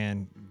shirts,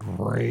 man.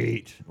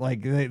 Great.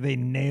 Like, they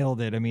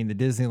nailed it. I mean, the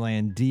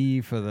Disneyland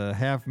D for the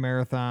half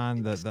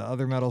marathon, the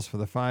other medals for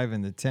the 5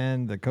 and the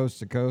 10, the coast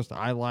to coast,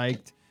 I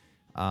liked.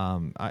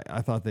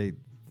 I thought they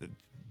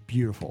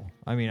beautiful.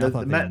 I mean, I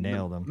thought they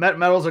nailed them.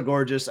 Medals are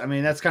gorgeous. I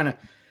mean, that's kind of,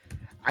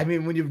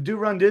 when you do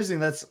Run Disney,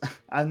 that's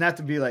not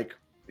to be like,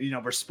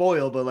 we're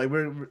spoiled, but like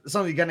we're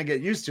something you gotta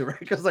get used to, right?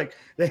 Because like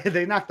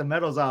they knock the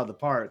medals out of the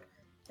park,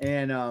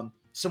 and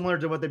similar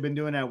to what they've been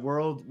doing at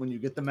World, when you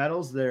get the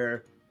medals, they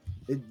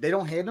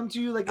don't hand them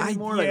to you like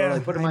anymore.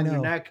 Like put them on your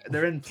neck.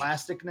 They're in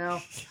plastic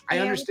now. I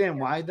understand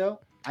why though.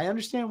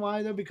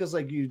 Because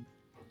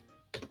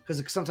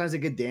because sometimes they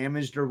get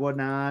damaged or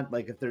whatnot.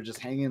 Like if they're just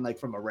hanging like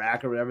from a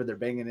rack or whatever, they're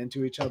banging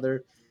into each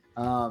other.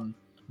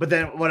 But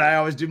then what I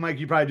always do, Mike,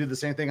 you probably do the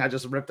same thing. I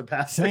just rip the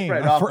plastic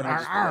right off.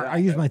 I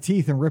use my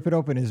teeth and rip it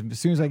open as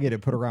soon as I get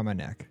it, put it around my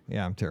neck.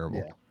 Yeah, I'm terrible.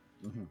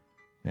 Yeah. Mm-hmm.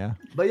 Yeah.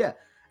 But yeah.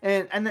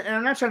 And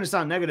I'm not trying to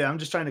sound negative. I'm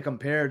just trying to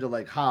compare to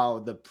like how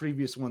the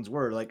previous ones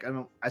were. Like,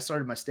 I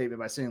started my statement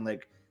by saying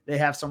like they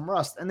have some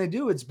rust, and they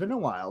do. It's been a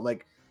while.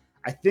 Like,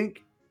 I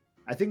think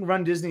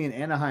Run Disney in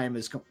Anaheim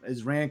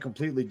is ran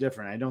completely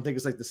different. I don't think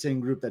it's like the same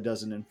group that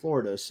does it in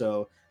Florida.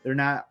 So they're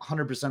not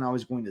 100%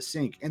 always going to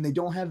sync, and they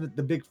don't have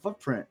the big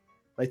footprint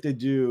like they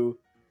do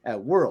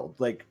at World.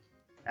 Like,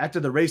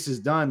 after the race is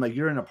done, like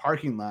you're in a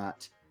parking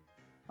lot.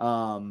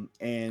 And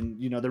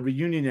the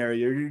reunion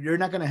area, you're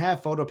not going to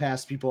have photo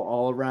pass people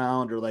all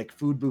around or like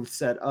food booths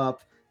set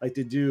up like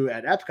they do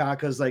at Epcot,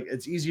 because like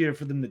it's easier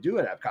for them to do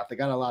at Epcot. They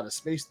got a lot of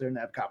space there in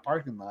the Epcot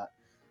parking lot,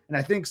 and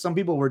I think some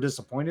people were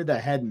disappointed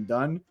that hadn't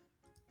done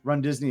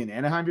Run Disney in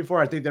Anaheim before.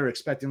 I think they were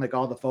expecting like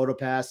all the photo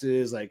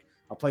passes, like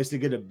a place to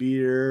get a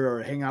beer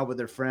or hang out with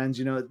their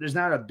friends. There's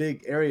not a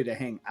big area to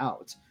hang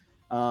out,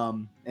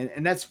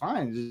 and that's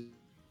fine.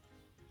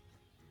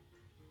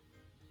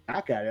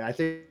 Back at it, I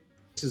think.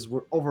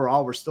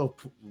 Overall, we're still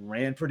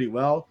ran pretty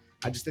well.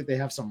 I just think they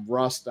have some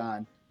rust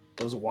on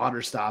those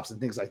water stops and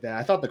things like that.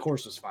 I thought the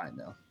course was fine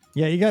though.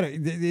 Yeah,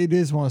 it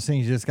is one of those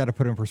things you just got to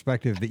put in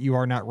perspective that you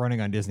are not running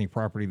on Disney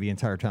property the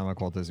entire time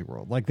like Walt Disney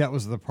World. Like that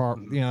was the part,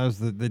 that was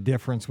the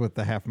difference with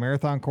the half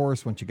marathon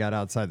course. Once you got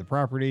outside the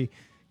property,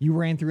 you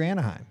ran through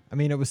Anaheim. I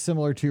mean, it was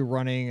similar to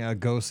running a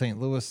Go St.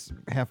 Louis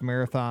half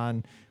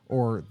marathon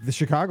or the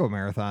Chicago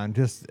Marathon,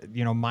 just,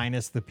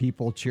 minus the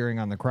people cheering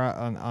on the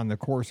on the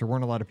course. There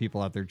weren't a lot of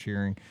people out there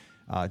cheering.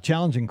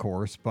 Challenging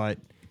course, but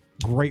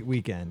great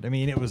weekend. I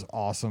mean, it was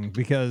awesome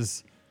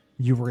because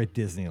you were at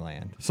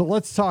Disneyland. So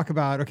let's talk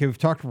about, we've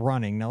talked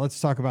running. Now let's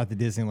talk about the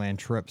Disneyland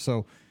trip.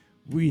 So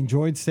we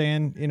enjoyed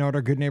staying, at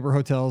our Good Neighbor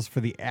hotels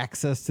for the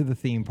access to the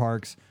theme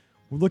parks.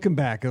 Looking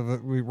back,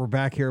 we're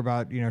back here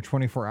about,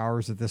 24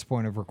 hours at this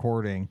point of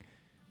recording.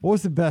 What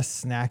was the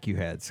best snack you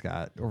had,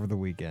 Scott, over the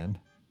weekend?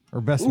 Or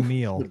best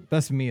meal,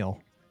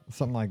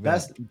 something like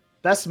that.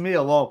 Best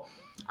meal. Well,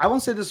 I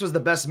won't say this was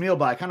the best meal,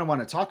 but I kind of want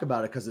to talk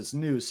about it because it's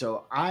new.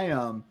 So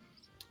I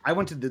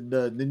went to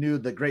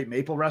the Great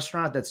Maple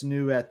restaurant that's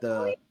new at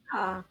the.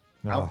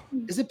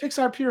 Is it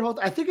Pixar Pier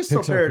Hotel? I think it's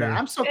still Paradise.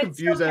 I'm so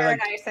confused. Still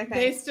Paradise, I think.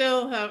 They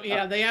still have,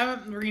 they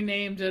haven't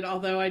renamed it,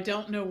 although I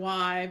don't know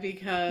why,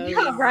 because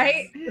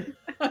right.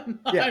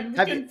 I'm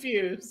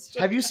confused.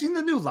 Have you seen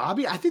the new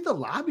lobby? I think the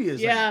lobby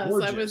is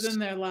gorgeous. I was in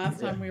there last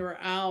time we were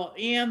out,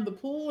 and the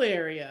pool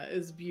area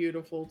is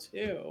beautiful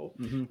too.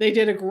 Mm-hmm. They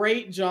did a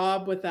great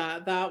job with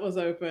that. That was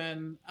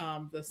open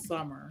this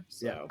summer.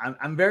 So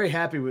I'm very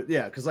happy with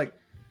because like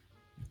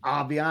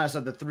I'll be honest,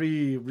 of the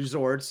 3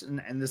 resorts,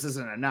 and this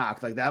isn't a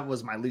knock, like that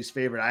was my least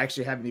favorite. I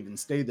actually haven't even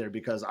stayed there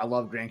because I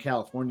love Grand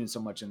Californian so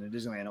much in the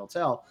Disneyland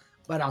hotel.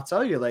 But I'll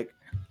tell you, like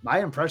my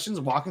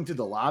impressions walking through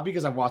the lobby,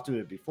 because I've walked through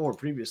it before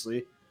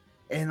previously,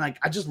 and like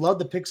I just love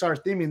the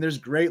Pixar theming. There's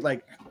great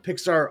like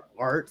Pixar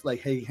art, like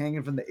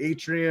hanging from the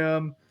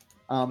atrium.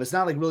 It's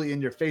not like really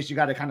in your face. You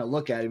got to kind of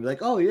look at it and be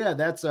like, oh yeah,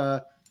 that's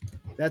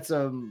that's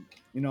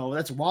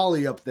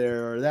Wally up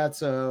there, or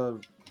that's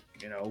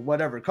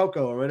whatever,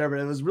 Coco or whatever.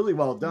 It was really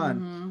well done.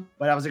 Mm-hmm.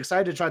 But I was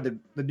excited to try the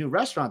new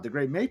restaurant, the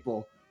Great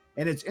Maple,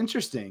 and it's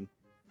interesting.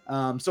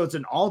 So it's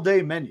an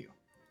all-day menu.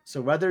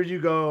 So whether you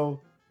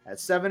go at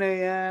 7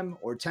 a.m.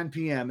 or 10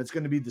 p.m., it's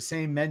going to be the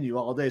same menu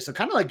all day. So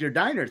kind of like your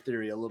diner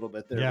theory a little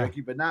bit there, Ricky,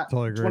 but not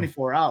totally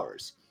 24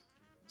 hours.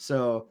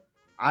 So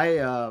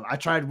I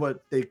tried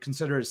what they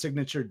consider a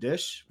signature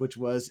dish, which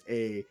was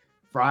a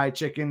fried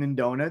chicken and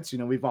donuts.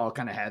 We've all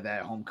kind of had that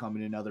at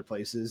Homecoming and other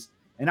places.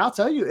 And I'll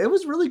tell you, it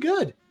was really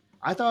good.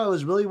 I thought it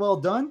was really well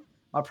done.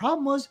 My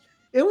problem was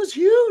it was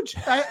huge.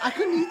 I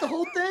couldn't eat the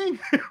whole thing.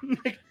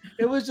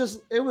 It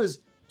was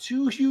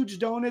 2 huge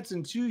donuts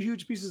and 2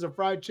 huge pieces of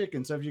fried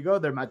chicken. So if you go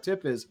there, my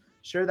tip is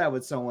share that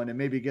with someone and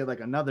maybe get like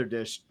another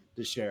dish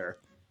to share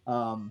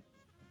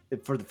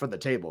for the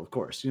table, of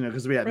course,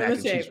 because we had mac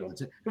and cheese.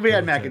 We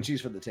had mac and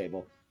cheese for the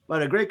table,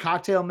 but a great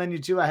cocktail menu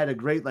too. I had a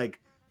great like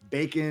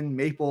bacon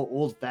maple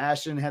old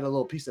fashioned, had a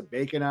little piece of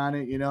bacon on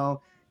it,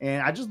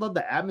 and I just love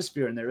the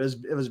atmosphere in there.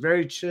 It was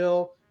very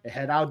chill. It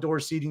had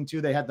outdoor seating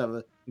too. They had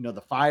the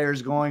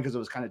fires going because it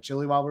was kind of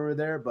chilly while we were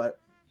there. But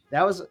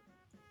that was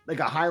like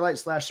a highlight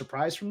 /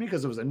 surprise for me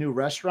because it was a new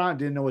restaurant.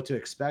 Didn't know what to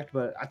expect,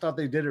 but I thought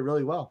they did it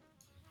really well.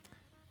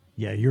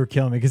 Yeah, you were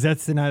killing me because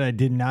that's the night I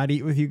did not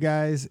eat with you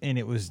guys, and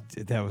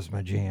that was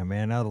my jam,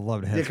 man. I'd have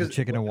loved to have some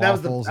chicken and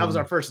waffles. That was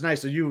our first night,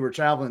 so you were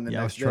traveling the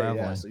next day.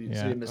 Traveling. Yeah, so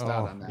you missed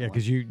out on that. Yeah,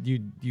 because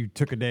you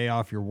took a day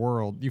off your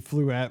world. You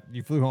flew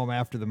home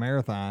after the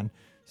marathon,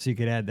 so you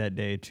could add that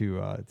day to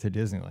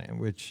Disneyland,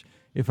 which.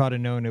 If I'd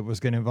have known it was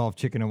going to involve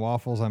chicken and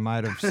waffles, I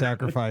might have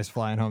sacrificed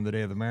flying home the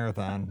day of the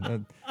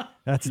marathon.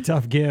 That's a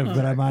tough give,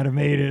 but I might have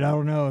made it. I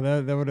don't know.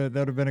 That would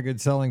have been a good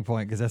selling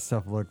point because that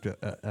stuff looked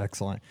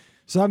excellent.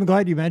 So I'm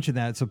glad you mentioned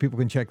that so people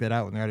can check that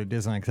out when they're at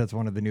Disneyland because that's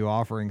one of the new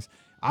offerings.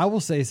 I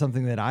will say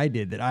something that I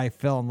did that I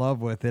fell in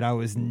love with that I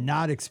was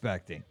not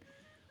expecting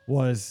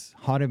was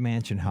Haunted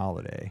Mansion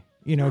Holiday.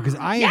 Because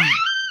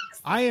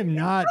I've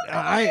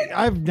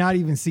not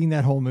even seen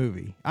that whole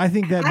movie. I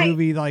think that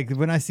movie, like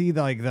when I see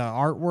the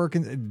artwork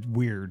and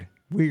weird.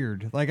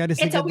 Like I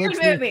just think it's a weird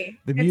movie.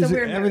 The music,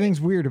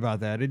 everything's weird about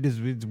that.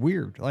 It's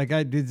weird. Like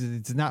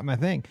it's not my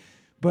thing.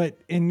 But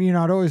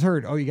I'd always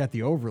heard, you got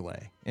the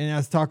overlay. And I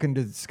was talking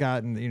to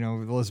Scott and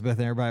Elizabeth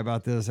and everybody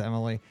about this,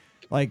 Emily.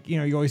 Like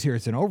you always hear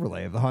it's an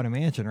overlay of the Haunted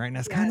Mansion, right? And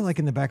that's kind of like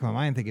in the back of my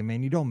mind thinking,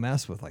 man, you don't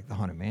mess with like the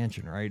Haunted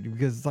Mansion, right?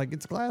 Because it's like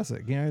it's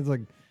classic. It's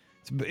like.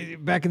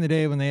 Back in the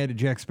day when they had a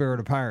Jack Sparrow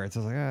to Pirates, I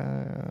was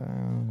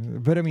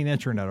like, but I mean, that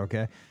turned out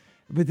okay.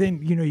 But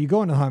then, you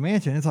go into the Haunted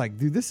Mansion, it's like,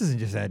 dude, this isn't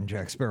just adding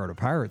Jack Sparrow to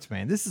Pirates,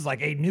 man. This is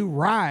like a new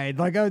ride.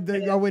 Like I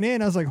went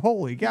in, I was like,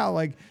 holy cow,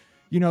 like,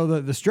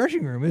 the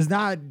stretching room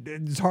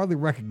it's hardly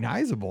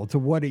recognizable to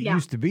what it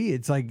used to be.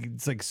 It's like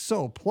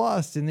so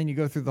plus, and then you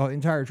go through the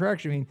entire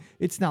attraction. I mean,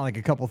 it's not like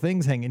a couple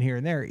things hanging here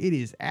and there. It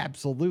is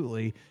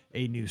absolutely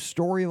a new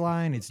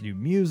storyline. It's new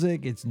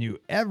music. It's new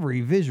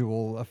every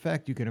visual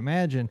effect you can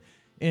imagine.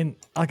 And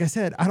like I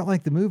said, I don't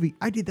like the movie.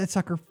 I did that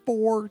sucker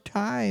 4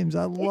 times.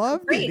 I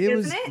loved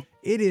it.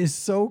 It is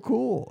so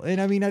cool. And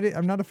I mean,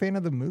 I'm not a fan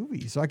of the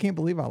movie, so I can't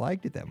believe I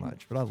liked it that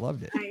much, but I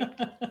loved it.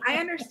 I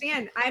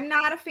understand. I'm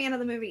not a fan of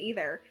the movie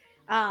either.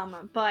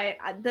 But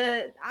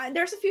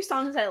there's a few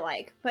songs I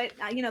like, but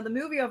the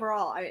movie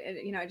overall,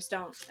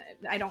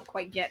 I don't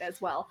quite get as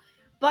well.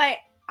 But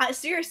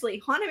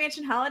seriously, Haunted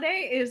Mansion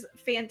Holiday is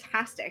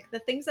fantastic. The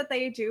things that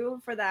they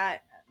do for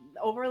that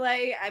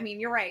overlay, I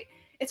mean, you're right.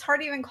 It's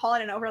hard to even call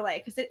it an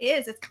overlay because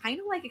it's kind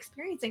of like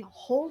experiencing a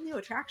whole new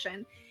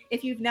attraction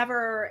if you've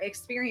never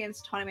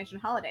experienced Haunted Mansion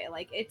Holiday.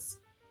 Like it's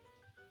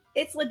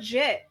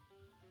legit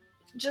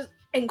just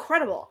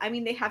incredible. I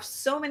mean, they have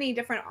so many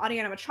different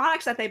audio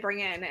animatronics that they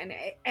bring in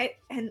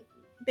and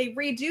they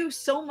redo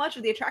so much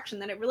of the attraction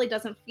that it really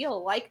doesn't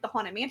feel like the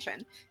Haunted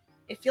Mansion.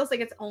 It feels like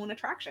its own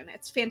attraction.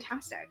 It's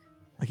fantastic.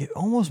 Like it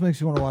almost makes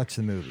me want to watch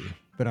the movie,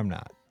 but I'm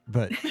not.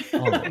 But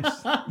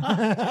almost.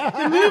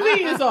 The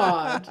movie is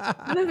odd.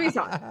 The movie's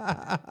odd.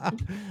 I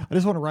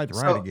just want to ride the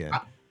ride again.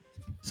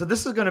 So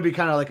this is going to be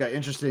kind of like an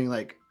interesting,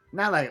 like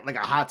not like a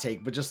hot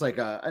take, but just like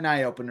an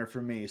eye opener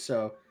for me.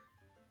 So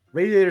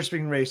Radiator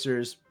Spring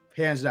Racers,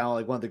 hands down,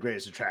 like one of the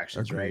greatest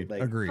attractions, agreed, right?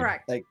 Like, agreed.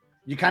 Correct. Like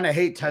you kind of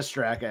hate Test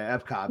Track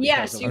at Epcot.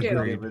 Yes, you do.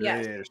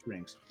 Radiator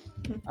Springs.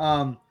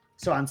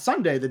 So on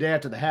Sunday, the day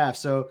after the half,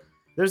 so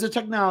there's a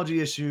technology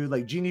issue.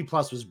 Like Genie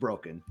Plus was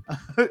broken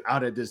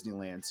out at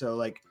Disneyland. So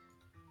like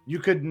you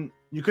couldn't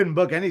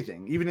book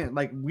anything. Even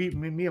like me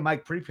and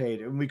Mike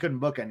prepaid and we couldn't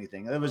book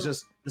anything. It was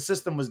just the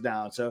system was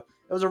down. So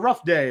it was a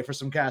rough day for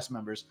some cast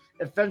members.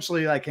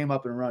 Eventually, I came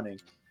up and running,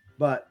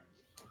 but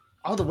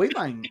all the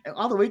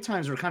wait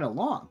times were kind of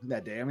long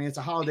that day. I mean, it's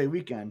a holiday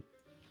weekend.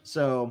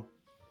 So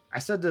I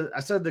said to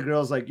the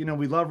girls, like,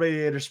 we love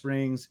Radiator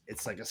Springs.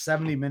 It's like a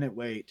 70-minute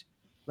wait.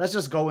 Let's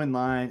just go in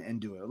line and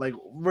do it. Like,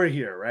 we're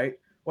here, right?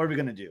 What are we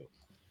going to do?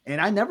 And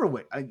I never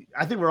wait.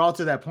 I think we're all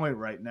to that point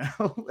right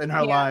now in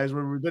our lives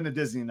where we've been to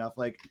Disney enough.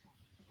 Like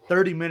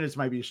 30 minutes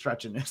might be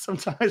stretching it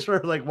sometimes for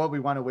like what we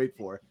want to wait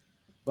for.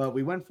 But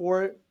we went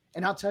for it.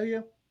 And I'll tell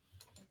you,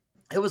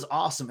 it was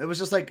awesome. It was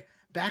just like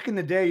back in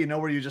the day,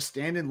 where you just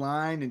stand in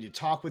line and you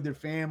talk with your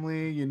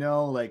family,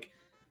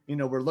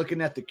 we're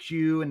looking at the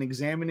queue and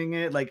examining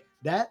it. Like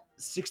that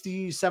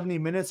 60, 70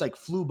 minutes like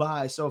flew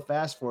by so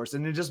fast for us.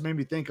 And it just made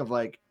me think of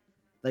like,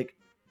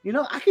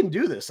 I can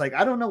do this. Like,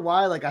 I don't know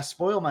why, like I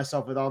spoil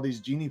myself with all these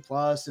Genie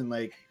Plus and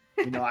like,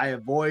 I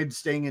avoid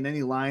staying in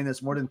any line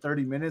that's more than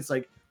 30 minutes.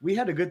 Like we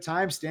had a good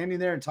time standing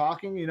there and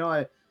talking,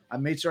 I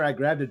made sure I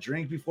grabbed a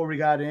drink before we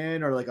got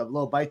in or like a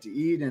little bite to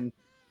eat and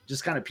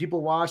just kind of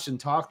people watched and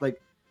talked. Like,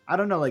 I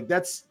don't know, like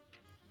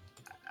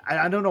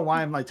I don't know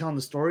why I'm like telling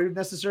the story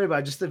necessarily, but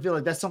I just feel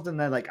like that's something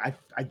that like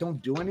I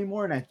don't do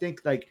anymore. And I think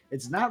like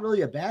it's not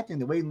really a bad thing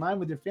to wait in line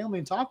with your family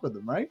and talk with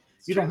them, right?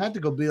 You don't have to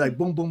go be like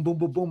boom, boom, boom,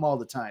 boom, boom all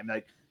the time.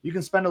 Like you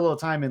can spend a little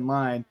time in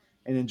line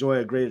and enjoy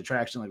a great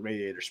attraction like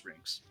Radiator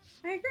Springs.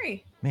 I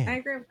agree. Man, I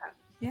agree with that.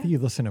 Yeah. You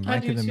listen to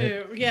Mike in the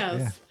too. Yes.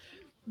 Yeah.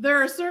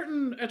 There are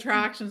certain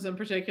attractions in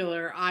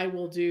particular I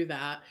will do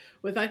that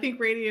with. I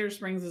think Radiator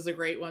Springs is a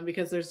great one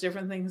because there's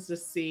different things to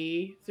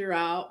see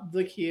throughout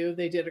the queue.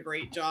 They did a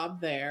great job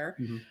there.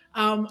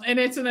 Mm-hmm. And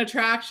it's an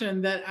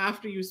attraction that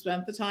after you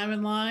spent the time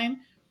in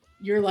line,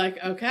 you're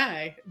like,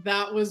 okay,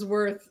 that was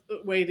worth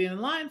waiting in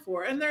line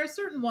for. And there are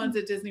certain ones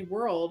at Disney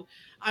World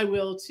I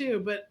will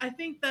too. But I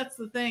think that's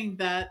the thing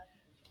that,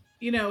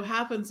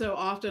 happens so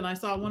often. I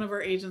saw one of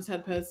our agents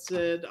had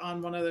posted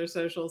on one of their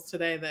socials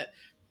today that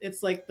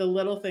it's like the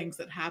little things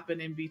that happen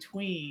in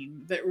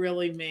between that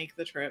really make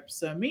the trip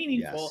so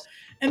meaningful. Yes.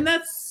 And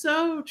that's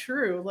so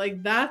true.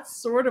 Like that's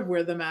sort of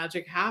where the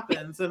magic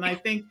happens. And I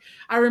think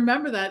I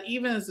remember that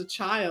even as a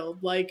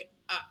child, like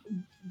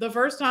the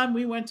first time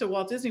we went to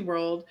Walt Disney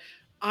World,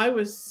 I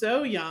was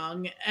so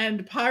young,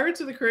 and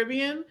Pirates of the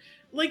Caribbean,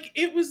 like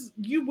it was,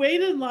 you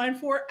waited in line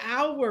for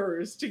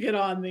hours to get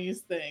on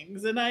these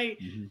things. And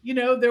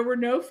there were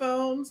no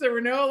phones, there were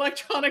no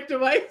electronic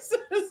devices.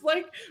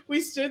 Like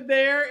we stood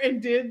there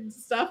and did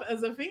stuff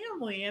as a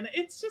family. And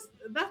it's just,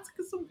 that's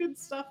some good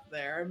stuff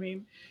there. I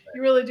mean,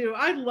 you really do.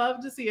 I'd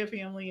love to see a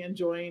family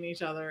enjoying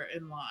each other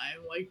in line,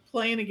 like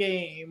playing a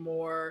game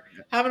or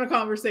having a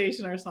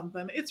conversation or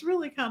something. It's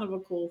really kind of a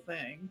cool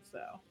thing. So.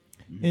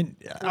 And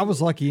I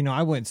was lucky,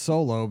 I went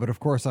solo, but of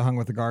course I hung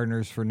with the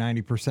gardeners for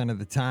 90% of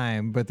the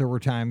time. But there were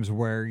times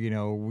where,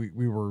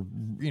 we were,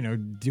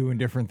 doing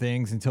different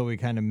things until we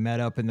kind of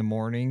met up in the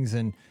mornings.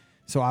 And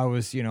so I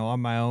was, on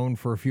my own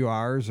for a few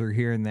hours or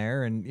here and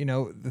there. And,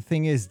 the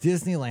thing is,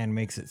 Disneyland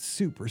makes it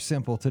super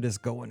simple to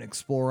just go and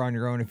explore on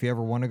your own. If you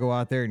ever want to go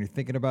out there and you're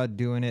thinking about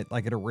doing it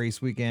like at a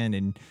race weekend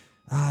and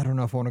I don't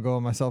know if I want to go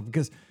by myself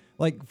because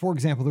like, for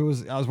example,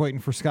 I was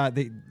waiting for Scott.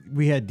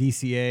 We had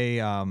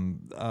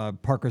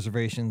DCA park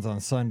reservations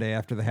on Sunday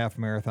after the half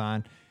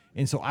marathon.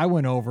 And so I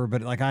went over,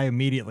 but like I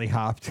immediately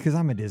hopped because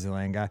I'm a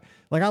Disneyland guy.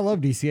 Like I love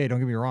DCA, don't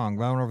get me wrong.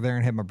 But I went over there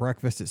and had my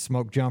breakfast at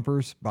Smoke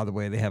Jumpers. By the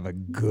way, they have a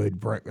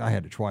good I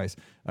had it twice.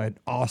 An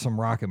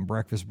awesome rockin'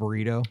 breakfast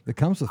burrito that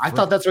comes with. I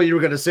thought that's what you were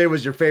going to say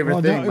was your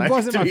favorite thing. No, it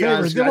wasn't my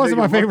favorite. It wasn't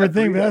my favorite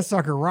thing, but that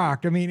sucker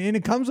rocked. I mean, and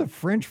it comes with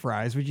French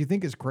fries, which you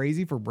think is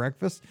crazy for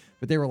breakfast,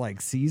 but they were like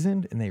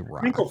seasoned and they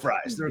rocked. Crinkle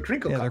fries. They're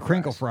crinkle. Yeah, they're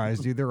crinkle fries,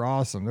 dude. They're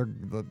awesome.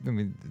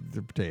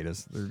 They're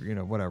potatoes.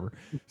 They're whatever.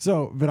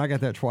 So, but I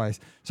got that twice.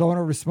 So I went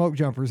over to Smoke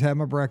Jumpers, had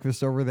my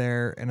breakfast over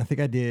there, and I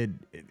think I did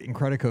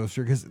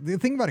Incredicoaster because the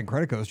thing about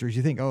Incredicoaster is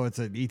you think, oh, it's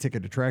an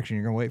e-ticket attraction.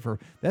 You're gonna wait for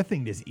that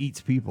thing. Just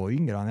eats people. You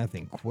can get on that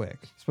thing quick,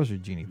 especially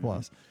Genie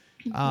Plus.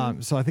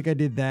 So I think I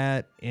did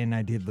that, and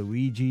I did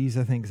Luigi's.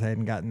 I think because I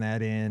hadn't gotten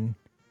that in.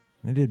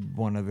 I did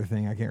one other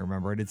thing. I can't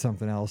remember. I did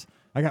something else.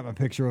 I got my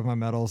picture with my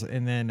medals,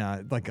 and then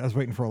I was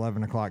waiting for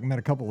 11 o'clock. I met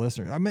a couple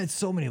listeners. I met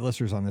so many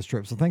listeners on this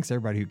trip. So thanks to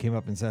everybody who came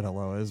up and said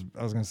hello. I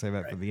was going to say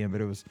that for the end,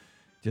 but it was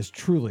just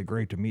truly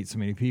great to meet so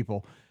many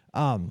people.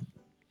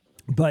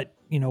 But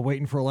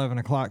waiting for 11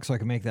 o'clock so I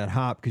can make that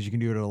hop because you can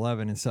do it at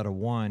 11 instead of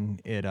 1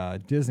 at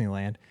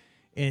Disneyland.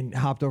 And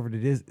hopped over to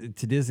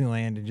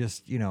Disneyland and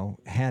just,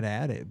 had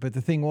at it. But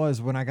the thing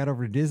was, when I got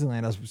over to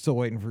Disneyland, I was still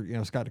waiting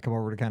for, Scott to come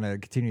over to kind of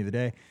continue the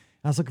day.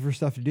 I was looking for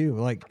stuff to do,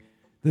 like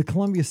the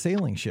Columbia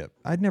sailing ship.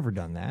 I'd never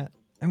done that.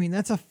 I mean,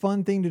 that's a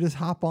fun thing to just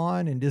hop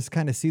on and just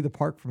kind of see the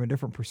park from a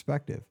different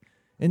perspective.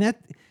 And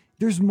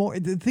there's more.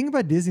 The thing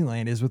about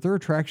Disneyland is with their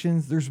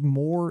attractions, there's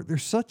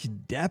such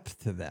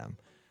depth to them.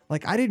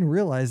 Like, I didn't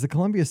realize the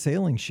Columbia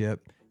sailing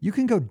ship, you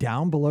can go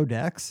down below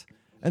decks.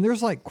 And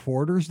there's like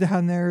quarters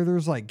down there.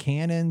 There's like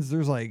cannons.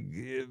 There's like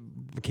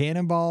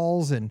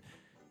cannonballs. And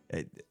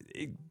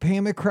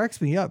Pam, it cracks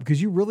me up because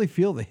you really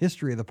feel the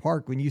history of the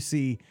park when you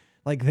see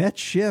like that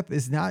ship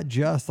is not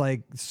just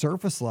like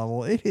surface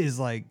level. It is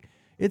like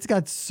it's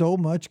got so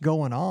much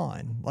going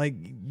on. Like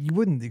you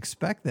wouldn't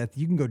expect that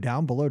you can go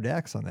down below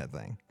decks on that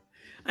thing.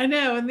 I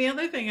know. And the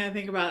other thing I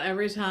think about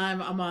every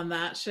time I'm on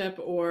that ship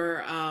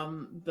or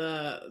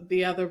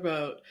the other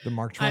boat, the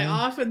Mark Twain.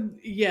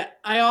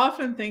 I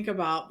often think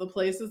about the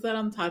places that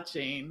I'm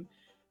touching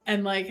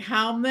and like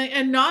how many,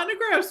 and not in a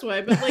gross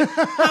way, but like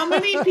how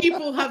many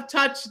people have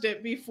touched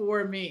it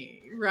before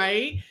me,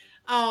 right?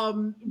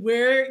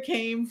 Where it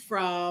came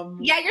from.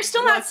 Yeah, you're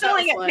still not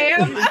selling it,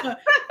 Pam.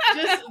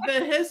 Just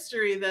the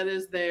history that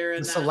is there.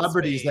 The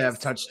celebrities that have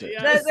touched it.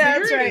 Yeah,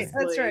 that's right.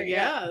 That's right.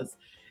 Yes.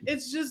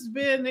 It's just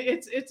been,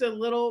 it's a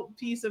little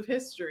piece of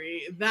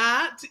history.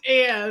 That,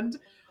 and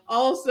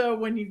also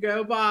when you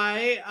go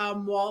by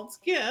Walt's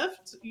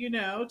gift,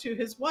 to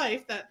his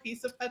wife, that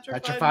piece of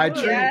petrified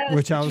wood, tree,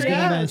 which I was going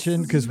to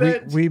mention because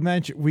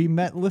we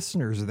met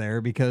listeners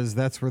there because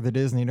that's where the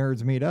Disney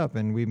nerds meet up,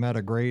 and we met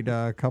a great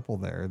couple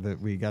there that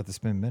we got to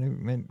spend many.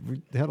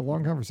 We had a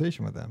long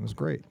conversation with them. It was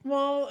great.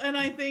 Well, and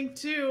I think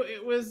too,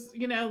 it was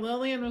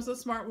Lillian was a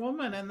smart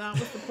woman, and that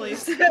was the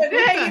place.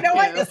 Hey, you know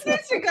what? This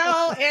needs to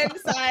go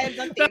inside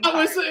the theme That park.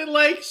 was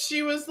like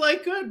she was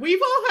like, good.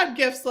 We've all had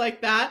gifts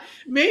like that.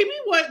 Maybe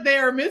what they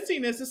are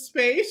missing is a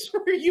space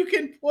where you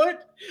can put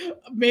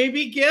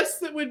maybe gifts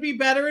that would be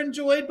better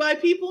enjoyed by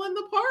people in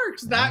the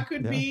parks. That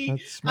could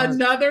be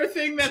another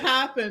thing that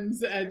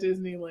happens at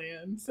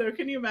Disneyland. So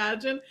can you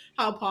imagine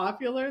how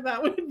popular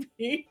that would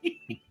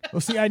be?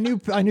 Well, see, I knew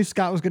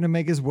Scott was going to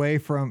make his way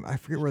from, I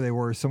forget where they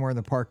were, somewhere in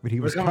the park, but he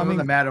was coming from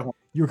the Matterhorn.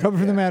 You were coming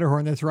from the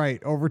Matterhorn, that's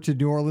right, over to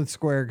New Orleans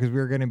Square because we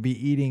were going to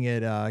be eating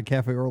at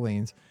Cafe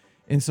Orleans.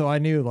 And so I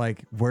knew,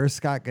 like, where's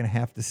Scott going to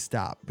have to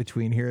stop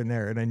between here and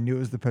there? And I knew it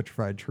was the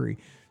petrified tree.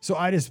 So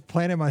I just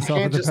planted myself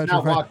at the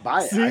petrified. Not walk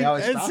by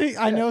it.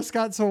 I know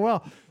Scott so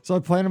well. So I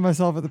planted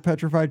myself at the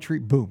petrified tree.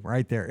 Boom,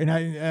 right there. And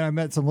I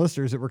met some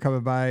listeners that were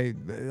coming by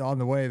on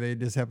the way. They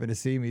just happened to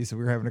see me. So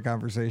we were having a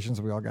conversation.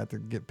 So we all got to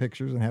get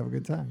pictures and have a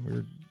good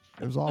time.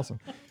 It was awesome.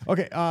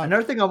 Okay.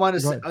 Another thing I want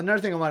to say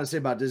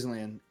about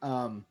Disneyland.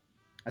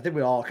 I think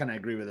we all kind of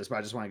agree with this, but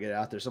I just want to get it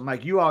out there. So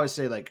Mike, you always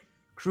say like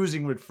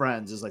cruising with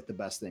friends is like the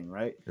best thing,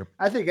 right? Yep.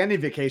 I think any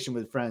vacation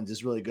with friends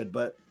is really good,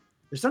 but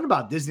there's something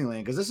about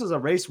Disneyland because this is a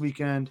race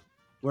weekend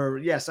where,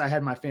 yes, I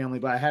had my family,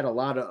 but I had a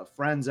lot of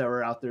friends that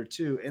were out there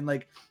too. And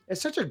like,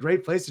 it's such a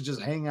great place to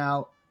just hang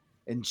out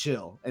and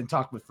chill and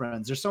talk with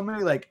friends. There's so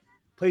many like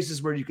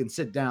places where you can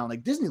sit down,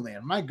 like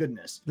Disneyland. My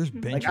goodness. There's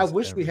benches. Like, I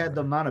wish we had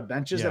the everywhere. amount of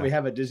benches that we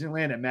have at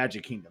Disneyland and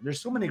Magic Kingdom.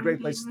 There's so many great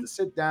places to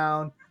sit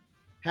down,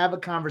 have a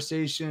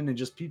conversation, and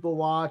just people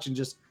watch and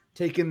just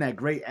take in that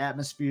great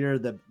atmosphere,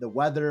 the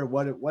weather,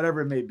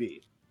 whatever it may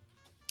be.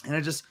 And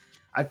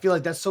I feel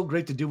like that's so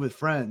great to do with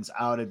friends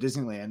out at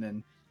Disneyland.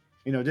 And,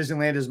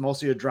 Disneyland is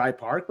mostly a dry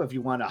park, but if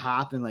you want to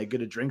hop and like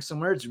get a drink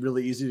somewhere, it's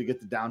really easy to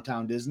get to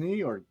Downtown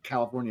Disney or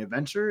California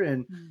Adventure,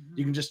 and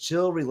you can just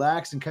chill,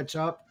 relax, and catch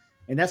up.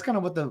 And that's kind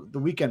of what the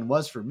weekend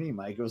was for me,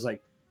 Mike. It was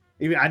like,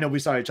 even I know we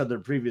saw each other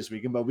the previous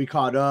weekend, but we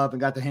caught up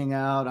and got to hang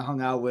out. I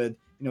hung out with,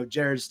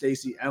 Jared,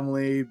 Stacy,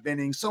 Emily,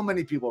 Binning, so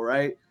many people,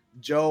 right?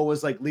 Joe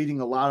was like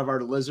leading a lot of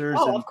our lizards.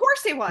 Oh, of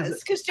course he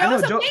was, because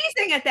Joe's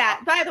amazing at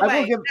that, by the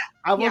way.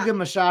 I will give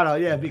him a shout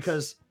out,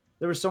 because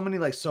there were so many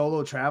like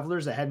solo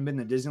travelers that hadn't been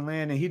to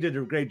Disneyland, and he did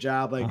a great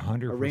job like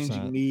 100%.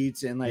 Arranging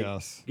meets and like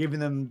giving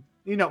them,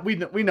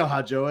 we know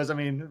how Joe is. I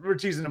mean, we're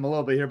teasing him a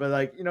little bit here, but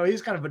like,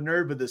 he's kind of a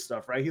nerd with this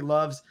stuff, right? He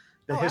loves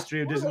the history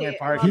of Disneyland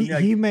Park.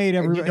 He made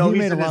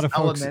a lot of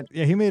folks.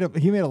 Yeah, he made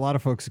a lot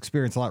of folks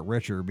experience a lot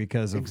richer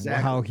because of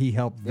how he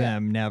helped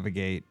them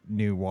navigate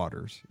new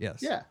waters.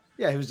 Yes.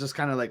 Yeah, he was just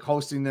kind of like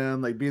hosting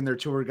them, like being their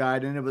tour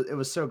guide, and it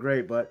was so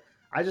great. But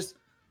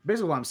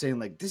basically what I'm saying,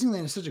 like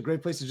Disneyland is such a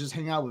great place to just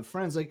hang out with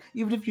friends. Like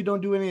even if you don't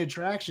do any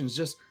attractions,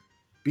 just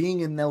being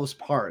in those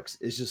parks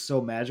is just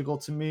so magical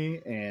to me.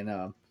 And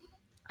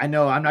I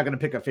know I'm not going to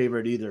pick a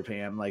favorite either,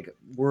 Pam. Like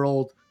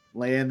World,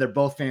 Land, they're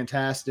both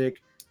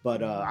fantastic.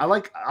 But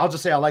I'll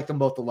just say I like them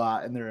both a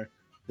lot, and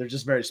they're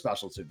just very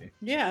special to me.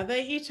 Yeah,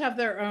 they each have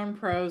their own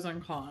pros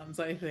and cons,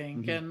 I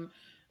think. And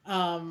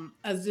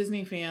as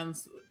Disney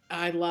fans,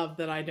 I love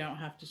that I don't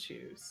have to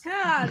choose.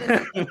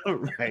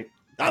 Right.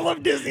 I love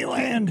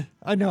Disneyland.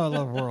 I know I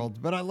love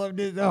World, but I love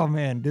Disney. Oh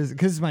man, because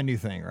it's my new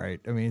thing, right?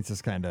 I mean, it's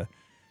just kind of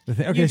the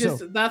thing. Okay,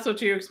 that's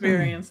what you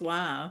experienced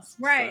last,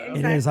 right? So.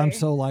 Exactly. It is. I'm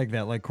so like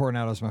that. Like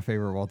Coronado's my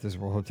favorite Walt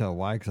Disney World hotel.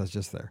 Why? Because I was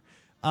just there.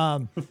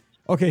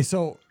 Okay,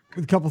 so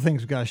a couple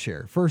things we got to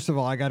share. First of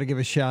all, I got to give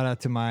a shout out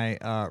to my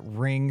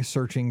ring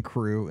searching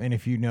crew, and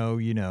if you know,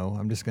 you know.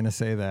 I'm just gonna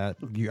say that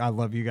I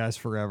love you guys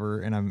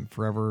forever, and I'm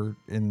forever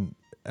and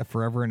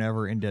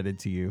ever indebted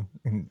to you.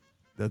 And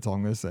that's all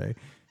I'm gonna say.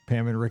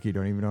 Pam and Ricky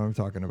don't even know what I'm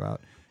talking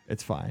about.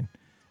 It's fine.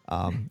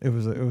 It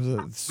was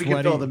a sweaty, we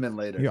can fill them in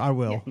later. Yeah, I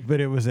will. But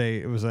it was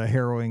a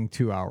harrowing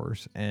 2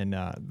 hours, and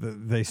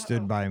they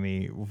stood by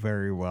me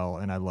very well,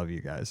 and I love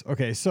you guys.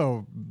 Okay,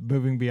 so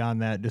moving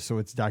beyond that, just so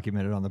it's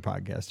documented on the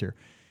podcast here,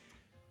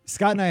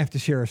 Scott and I have to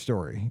share a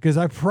story because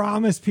I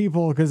promised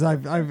people, because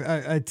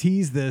I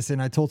teased this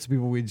and I told some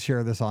people we'd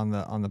share this on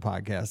the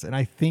podcast, and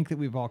I think that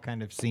we've all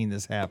kind of seen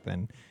this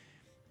happen.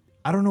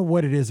 I don't know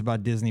what it is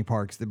about Disney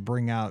parks that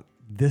bring out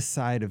this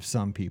side of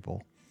some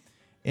people.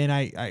 And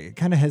I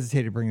kind of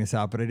hesitate to bring this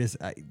out, but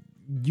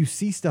you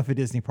see stuff at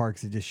Disney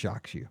parks that just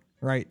shocks you,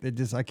 right?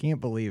 I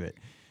can't believe it.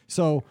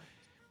 So,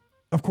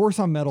 of course,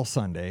 on Medal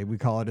Sunday, we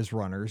call it as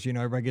runners,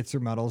 everybody gets their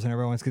medals and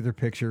everyone wants to get their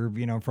picture,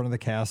 in front of the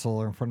castle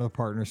or in front of the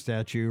partner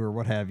statue or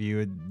what have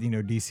you,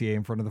 DCA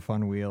in front of the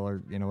fun wheel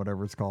or,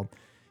 whatever it's called.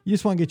 You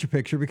just want to get your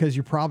picture because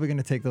you're probably going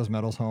to take those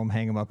medals home,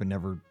 hang them up and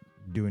never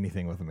do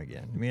anything with them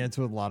again. I mean, that's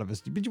what a lot of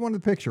us do, but you want the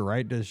picture,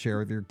 right? To share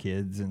with your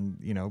kids and,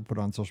 put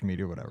on social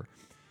media or whatever.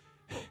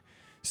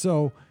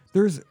 So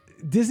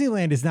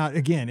Disneyland is not,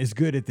 again, as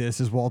good at this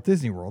as Walt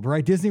Disney World,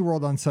 right? Disney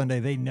World on Sunday,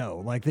 they know,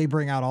 like they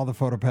bring out all the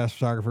PhotoPass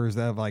photographers.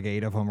 They have like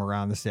 8 of them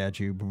around the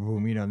statue,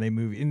 boom, and they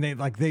move and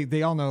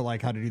they all know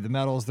like how to do the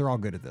medals. They're all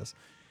good at this.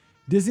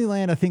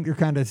 Disneyland, I think they're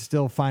kind of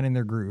still finding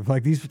their groove.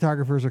 Like these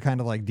photographers are kind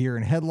of like deer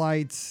in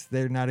headlights.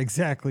 They're not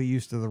exactly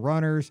used to the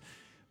runners,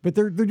 but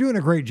they're doing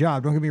a great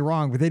job. Don't get me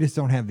wrong, but they just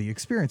don't have the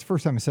experience.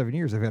 First time in 7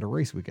 years I've had a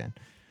race weekend.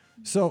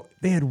 So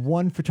they had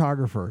one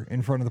photographer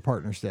in front of the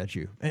partner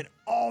statue and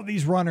all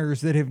these runners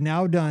that have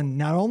now done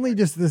not only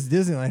just this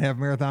Disneyland half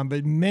marathon,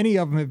 but many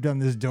of them have done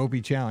this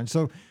dopey challenge.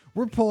 So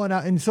we're pulling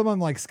out, and someone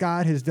like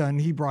Scott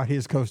he brought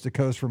his coast to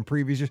coast from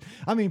previous years.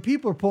 I mean,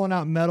 people are pulling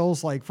out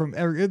medals like from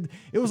it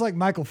was like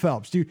Michael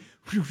Phelps, dude.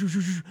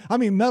 I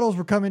mean, medals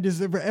were coming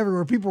just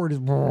everywhere. People were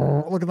just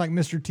looking like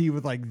Mr. T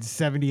with like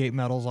 78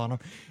 medals on them.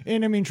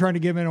 And I mean, trying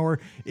to give in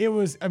order.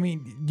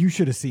 You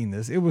should have seen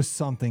this. It was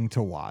something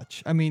to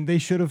watch. I mean, they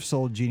should have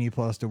sold Genie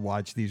Plus to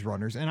watch these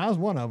runners. And I was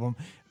one of them.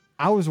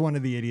 I was one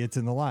of the idiots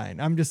in the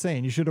line. I'm just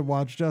saying, you should have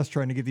watched us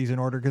trying to get these in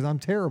order because I'm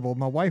terrible.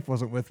 My wife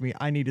wasn't with me.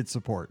 I needed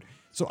support.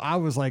 So I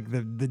was like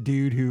the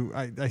dude who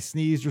I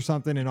sneezed or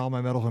something and all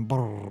my medals went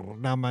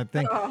down my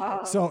thing.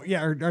 So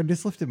yeah, I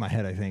just lifted my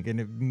head, I think, and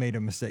it made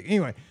a mistake.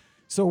 Anyway,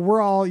 so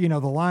we're all, the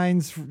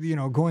lines,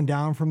 going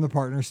down from the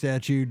partner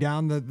statue,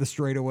 down the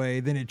straightaway.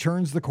 Then it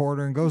turns the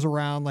corner and goes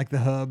around like the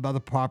hub by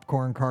the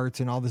popcorn carts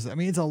and all this. I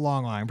mean, it's a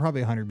long line,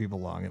 probably 100 people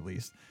long at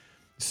least.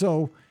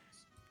 So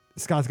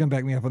Scott's going to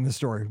back me up on this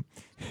story.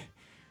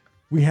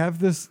 We have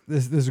this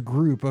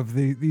group of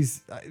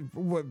these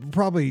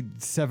probably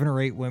 7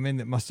 or 8 women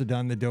that must have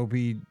done the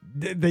dopey.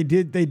 They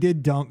did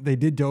dopey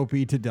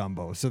to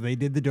Dumbo. So they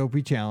did the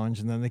dopey challenge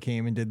and then they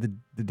came and did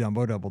the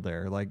Dumbo double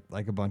dare like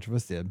a bunch of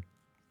us did.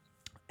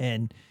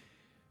 And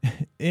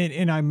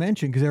I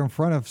mentioned, because they're in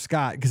front of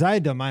Scott, because I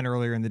had done mine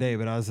earlier in the day,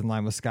 but I was in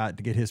line with Scott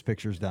to get his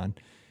pictures done.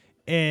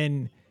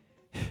 And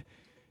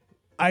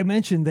I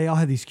mentioned they all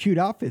had these cute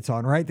outfits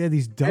on, right? They had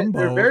these Dumbo.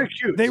 They're very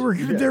cute. They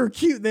were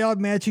cute. They all had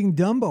matching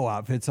Dumbo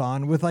outfits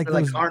on with like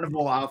those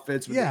carnival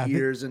outfits with the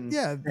ears and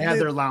they had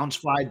their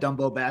Loungefly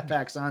Dumbo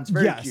backpacks on. It's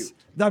very cute.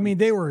 I mean,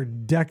 they were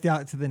decked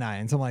out to the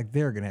nines. I'm like,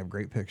 they're gonna have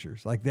great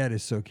pictures. Like that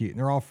is so cute. And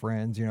they're all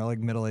friends, like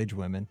middle-aged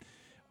women,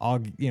 all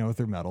with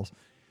their medals.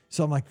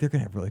 So I'm like, they're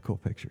gonna have really cool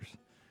pictures.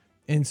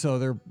 And so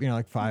they're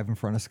like 5 in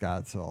front of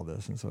Scott, so all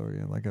this, and so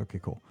like, okay,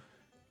 cool,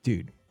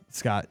 dude.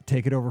 Scott,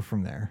 take it over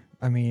from there.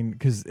 I mean,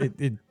 because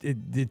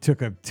it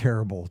took a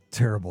terrible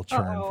turn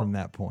from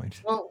that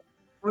point. Well,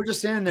 we're just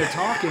standing there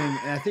talking,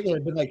 and I think it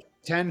had been like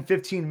 10,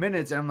 15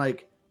 minutes, and I'm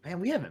like,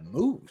 man, we haven't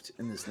moved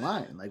in this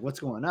line. Like,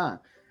 what's going on?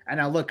 And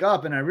I look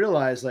up, and I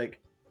realize, like,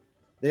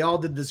 they all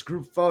did this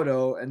group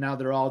photo, and now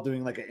they're all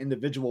doing, like, an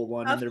individual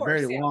one, and they're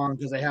very long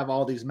because they have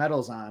all these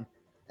medals on.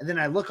 And then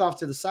I look off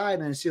to the side,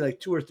 and I see, like,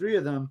 2 or 3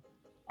 of them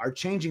are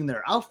changing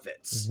their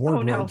outfits.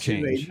 Wardrobe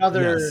change.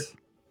 Yes.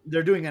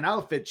 They're doing an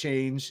outfit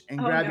change and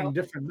grabbing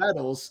different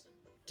medals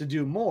to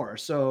do more.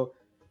 So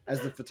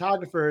as the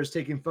photographer is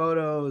taking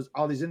photos,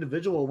 all these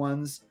individual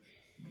ones,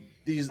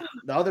 the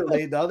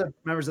other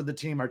members of the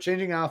team are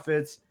changing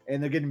outfits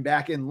and they're getting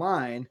back in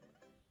line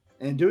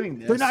and doing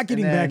this. They're not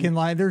getting back in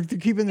line. They're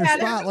keeping their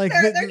spot. Like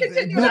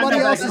nobody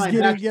else is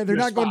getting. Yeah, they're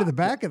not going to the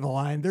back of the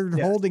line. They're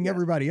holding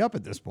everybody up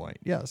at this point.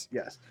 Yes.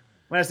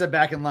 When I said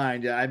back in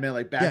line, I meant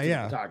like back to the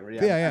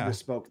photographer. I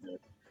just spoke there.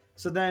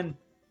 So then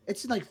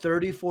it's like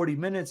 30, 40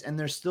 minutes and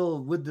they're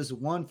still with this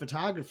one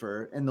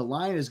photographer and the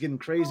line is getting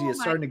crazy.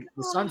 It's starting to get,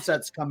 the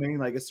sunset's coming,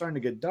 like it's starting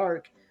to get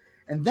dark.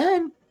 And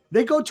then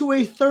they go to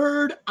a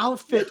third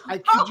outfit. I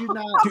kid you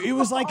not. Dude, it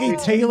was like a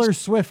Taylor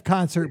Swift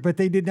concert, but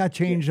they did not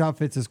change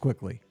outfits as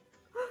quickly.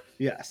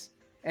 Yes.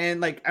 And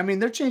like, I mean,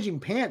 they're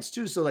changing pants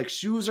too. So like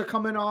shoes are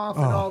coming off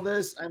and all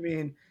this. I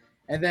mean,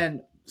 and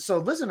then, so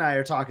Liz and I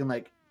are talking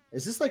like,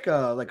 is this like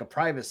a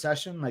private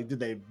session? Like, did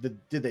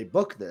they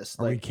book this?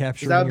 Are like, we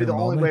capturing that would be the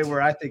moment? only way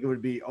where I think it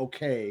would be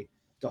okay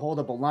to hold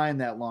up a line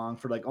that long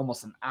for like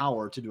almost an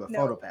hour to do a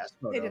photo pass.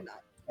 They did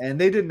not. And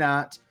they did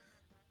not.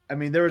 I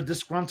mean, there were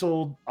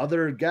disgruntled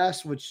other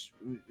guests, which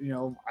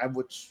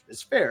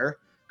is fair,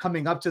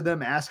 coming up to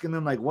them, asking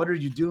them like, "What are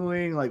you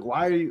doing? Like,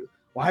 why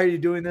are you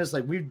doing this?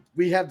 Like,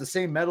 we have the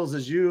same medals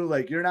as you.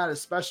 Like, you're not as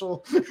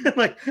special."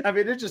 Like, I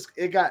mean,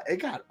 it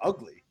got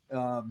ugly.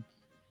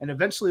 And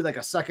eventually like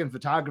a second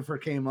photographer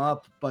came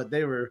up, but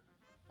it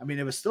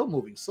was still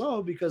moving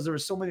slow because there were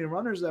so many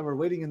runners that were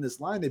waiting in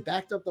this line. They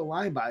backed up the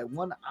line by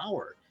 1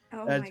 hour.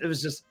 It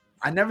was just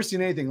I never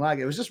seen anything like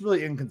it. It was just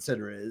really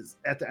inconsiderate.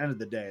 At the end of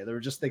the day, they were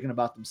just thinking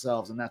about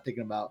themselves and not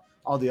thinking about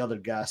all the other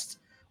guests,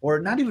 or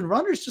not even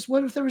runners. Just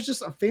what if there was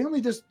just a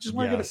family just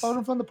want to get a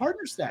photo from the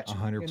partner statue?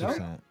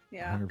 100%.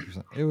 Yeah,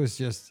 100%. It was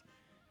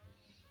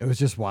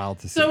just wild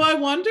to see. So I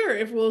wonder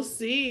if we'll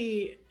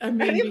see. I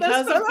mean,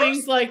 because of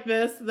things like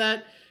this,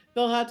 that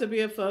there'll have to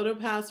be a photo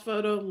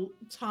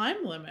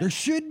time limit. There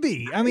should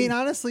be. I mean,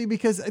 honestly,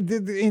 because I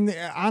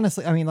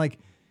mean, like,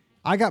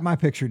 I got my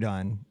picture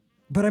done,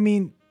 but I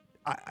mean,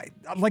 I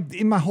like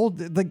in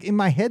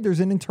my head, there's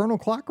an internal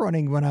clock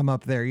running when I'm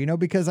up there,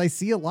 because I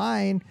see a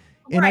line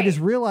and I just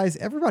realize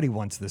everybody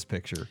wants this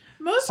picture.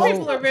 Most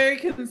people are very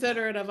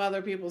considerate of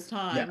other people's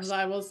times. Yes.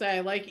 I will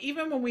say, like,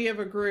 even when we have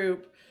a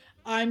group,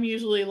 I'm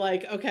usually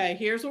like, okay,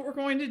 here's what we're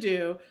going to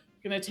do.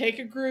 We're going to take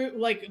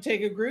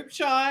a group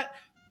shot.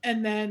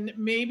 And then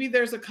maybe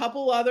there's a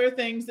couple other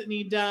things that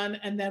need done,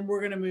 and then we're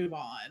going to move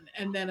on.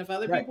 And then if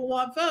other people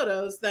want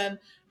photos, then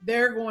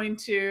they're going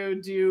to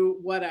do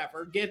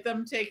whatever, get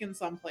them taken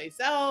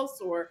someplace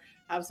else or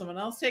have someone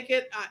else take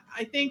it.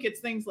 I think it's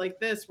things like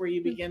this where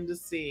you begin to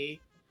see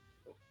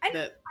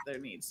that there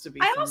needs to be.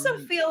 I also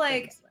feel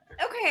like,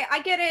 okay,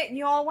 I get it.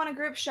 You all want a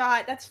group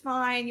shot. That's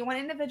fine. You want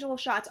individual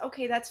shots.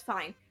 Okay, that's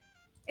fine.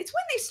 It's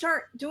when they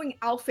start doing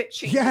outfit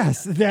changes.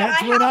 Yes,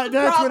 that's when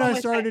I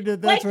started to.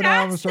 That's when I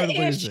almost started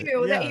the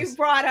issue that you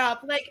brought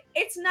up. Like,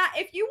 it's not,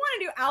 if you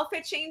want to do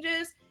outfit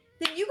changes,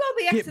 then you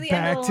go back to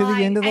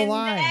the end of the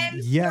line.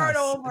 And then start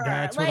over.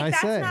 That's what I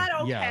say. That's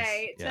not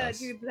okay to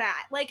do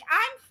that. Like,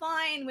 I'm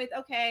fine with,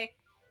 okay,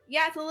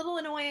 yeah, it's a little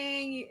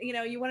annoying.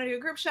 You want to do a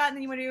group shot and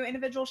then you want to do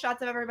individual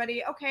shots of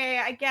everybody. Okay,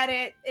 I get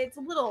it. It's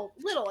a little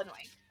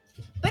annoying.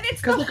 But it's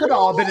because they could have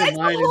all been in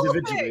line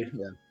individually.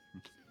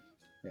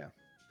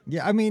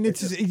 Yeah, I mean,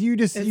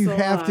 you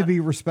have to be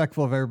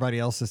respectful of everybody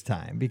else's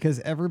time because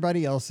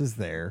everybody else is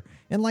there.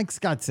 And like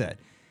Scott said,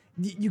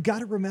 you got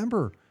to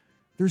remember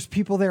there's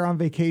people there on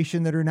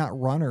vacation that are not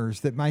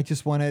runners that might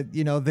just want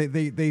to,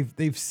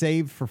 they've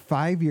saved for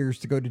 5 years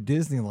to go to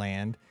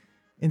Disneyland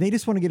and they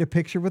just want to get a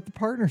picture with the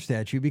partner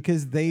statue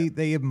because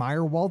they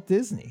admire Walt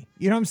Disney.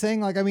 You know what I'm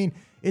saying? Like, I mean,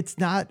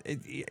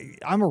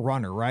 I'm a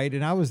runner, right?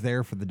 And I was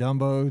there for the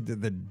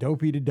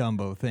Dopey to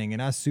Dumbo thing.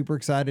 And I was super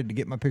excited to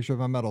get my picture of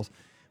my medals.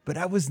 But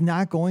I was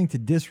not going to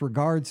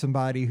disregard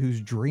somebody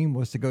whose dream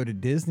was to go to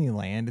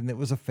Disneyland and that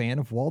was a fan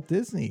of Walt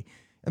Disney.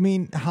 I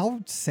mean,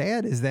 how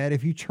sad is that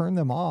if you turn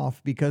them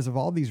off because of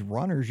all these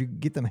runners, you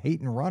get them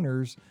hating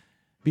runners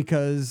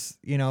because,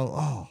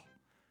 because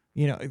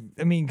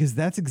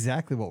that's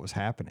exactly what was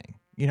happening.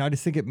 I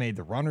just think it made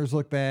the runners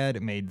look bad.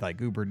 It made like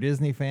Uber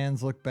Disney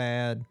fans look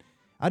bad.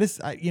 I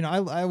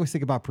always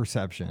think about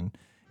perception.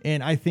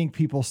 And I think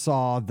people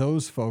saw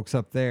those folks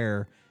up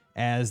there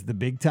as the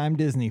big time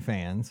Disney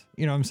fans,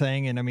 you know what I'm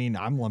saying? And I mean,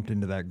 I'm lumped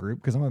into that group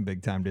because I'm a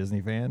big time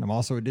Disney fan. I'm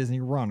also a Disney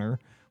runner,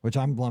 which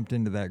I'm lumped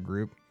into that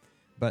group,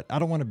 but I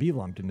don't want to be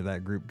lumped into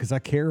that group because I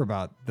care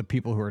about the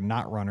people who are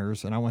not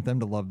runners and I want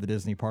them to love the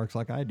Disney parks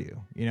like I do.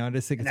 I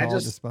just think it's all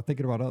just about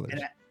thinking about others.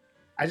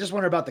 I just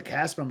wonder about the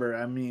cast member.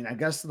 I mean, I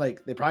guess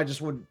like they probably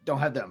just don't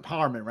have the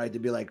empowerment, right? To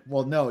be like,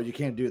 well, no, you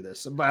can't do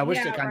this. But I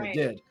wish they kind of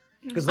did.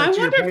 Like, I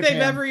wonder if they've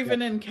ever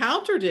even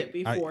encountered it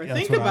before.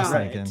 Think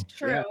about it.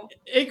 True. Yeah.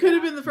 It could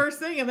have been the first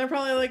thing, and they're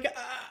probably like,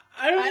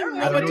 I don't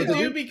know what to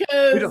do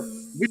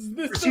because we don't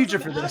have a procedure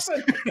for this.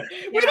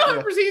 We don't have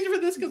a procedure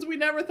for this because we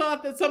never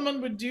thought that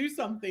someone would do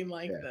something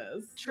like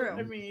this. True.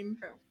 I mean,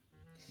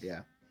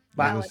 yeah.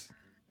 But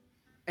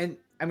and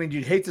I mean,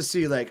 you'd hate to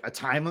see like a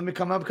time limit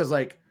come up because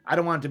like I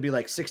don't want it to be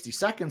like 60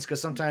 seconds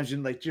because sometimes you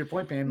like to your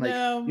point, Pam,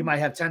 like you might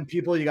have 10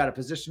 people, you got to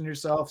position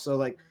yourself. So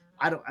like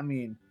I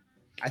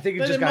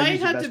think it might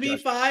have to be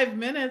 5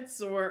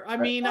 minutes, or I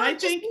mean, I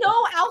think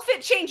no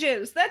outfit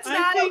changes. That's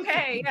not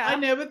okay. Yeah. I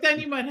know, but then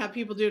you might have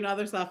people doing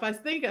other stuff. I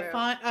think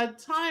a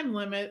time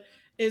limit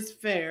is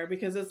fair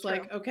because it's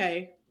like,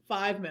 okay,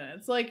 5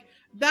 minutes. Like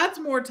that's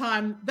more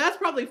time. That's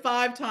probably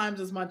 5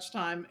 times as much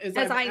time as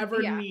I've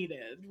ever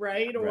needed,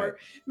 right? Or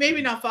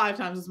maybe not 5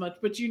 times as much,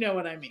 but you know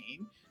what I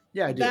mean.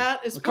 Yeah, I do.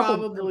 That is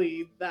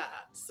probably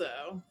that.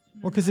 So.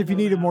 Well, because if you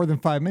needed more than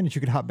 5 minutes,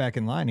 you could hop back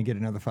in line and get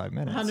another 5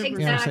 minutes. 100%. You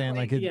know what I'm saying?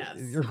 Like,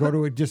 or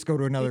go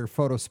to another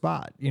photo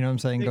spot. You know what I'm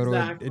saying? Go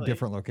to a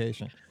different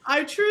location.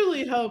 I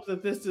truly hope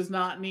that this does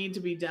not need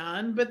to be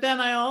done, but then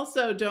I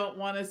also don't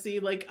want to see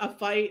like a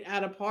fight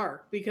at a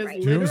park because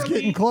literally, it was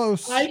getting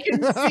close. I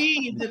can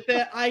see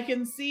I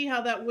can see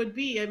how that would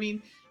be. I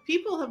mean,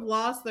 people have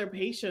lost their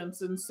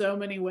patience in so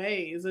many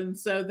ways, and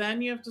so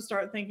then you have to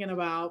start thinking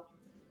about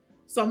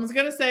someone's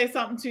going to say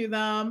something to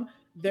them.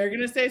 They're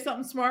going to say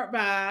something smart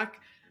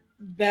back,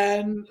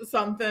 then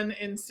something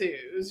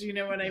ensues. You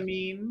know what I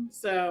mean?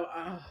 So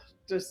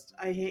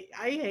I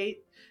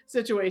hate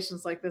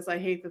situations like this. I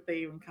hate that they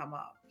even come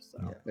up.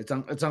 So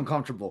it's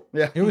uncomfortable.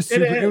 Yeah, it was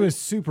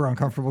super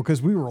uncomfortable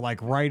because we were like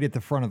right at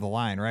the front of the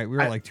line, right? We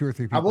were like 2 or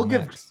 3 people. I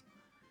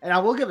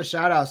will give a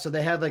shout out. So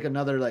they had like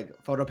another like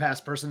photo pass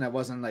person that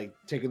wasn't like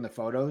taking the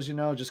photos,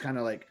 just kind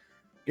of like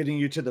getting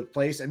you to the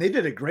place. And they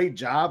did a great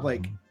job.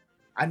 Like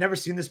I've never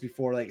seen this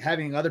before. Like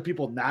having other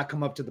people not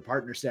come up to the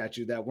partner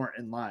statue that weren't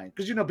in line.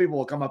 Cause people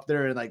will come up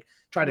there and like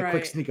try to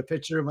quick sneak a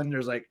picture when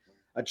there's like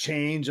a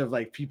change of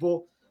like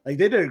people. Like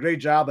they did a great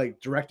job, like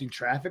directing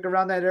traffic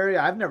around that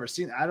area. I've never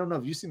seen, I don't know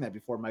if you've seen that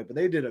before, Mike, but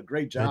they did a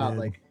great job.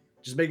 Like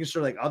just making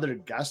sure like other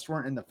guests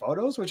weren't in the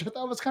photos, which I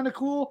thought was kind of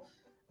cool.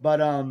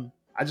 But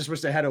I just wish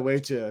they had a way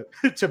to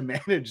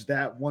manage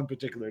that one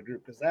particular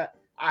group. Cause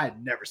I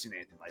had never seen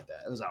anything like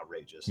that. It was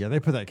outrageous. Yeah, they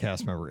put that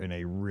cast member in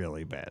a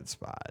really bad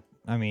spot.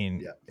 I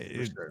mean,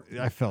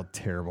 I felt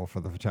terrible for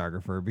the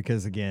photographer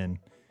because, again,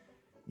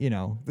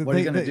 what are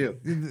you going to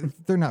do?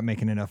 They're not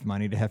making enough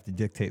money to have to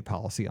dictate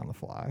policy on the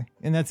fly.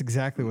 And that's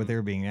exactly what they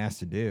were being asked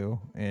to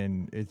do.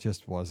 And it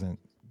just wasn't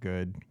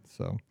good.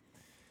 So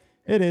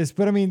it is.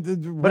 But I mean,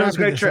 but it was a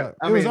great trip.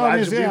 It was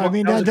obvious. Yeah, I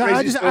mean, I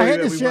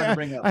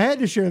had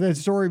to share that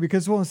story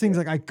because one of those things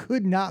like I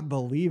could not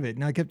believe it.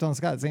 And I kept telling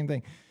Scott the same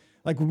thing.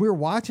 Like when we were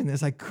watching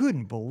this, I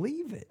couldn't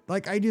believe it.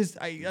 Like I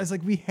was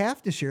like, we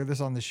have to share this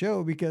on the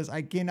show because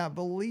I cannot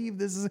believe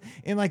this is,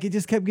 and like, it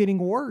just kept getting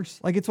worse.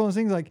 Like it's one of those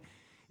things like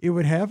it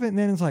would happen. And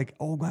then it's like,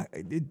 oh God,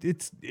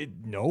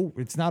 no,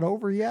 it's not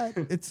over yet.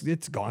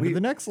 It's gone to the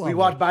next level. We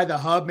walked by the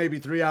hub maybe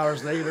 3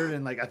 hours later.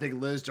 And like, I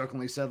think Liz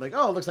jokingly said like,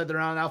 oh, it looks like they're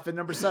on outfit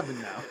number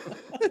 7 now.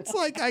 It's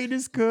like, I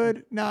just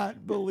could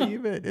not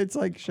believe it. It's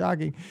like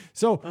shocking.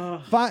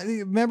 So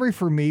memory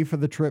for me for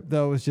the trip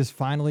though, is just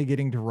finally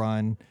getting to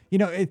run.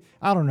 I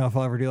don't know if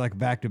I'll ever do like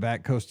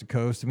back-to-back coast to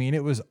coast. I mean,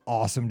 it was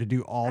awesome to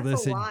do all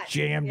this and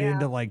jammed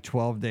into like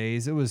 12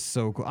 days. It was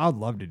so cool. I would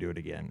love to do it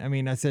again. I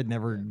mean, I said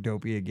never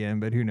dopey again,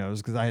 but who knows?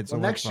 Because I had so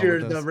much next fun year,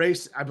 with this. the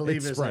race, I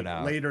believe, is like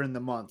later in the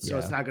month. So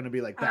it's not going to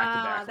be like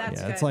back-to-back.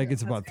 Yeah, it's like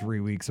it's about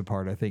 3 weeks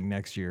apart, I think,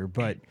 next year.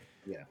 But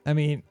I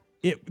mean,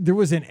 there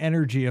was an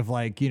energy of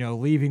like,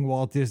 leaving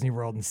Walt Disney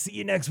World and see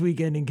you next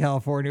weekend in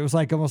California. It was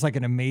like almost like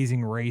an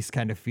amazing race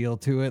kind of feel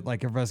to it.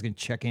 Like everybody's going to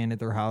check in at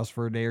their house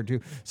for a day or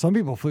two. Some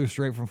people flew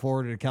straight from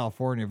Florida to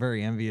California,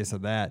 very envious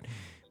of that.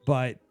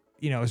 But,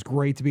 it's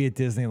great to be at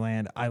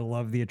Disneyland. I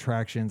love the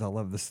attractions. I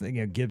love this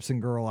thing. Gibson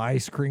Girl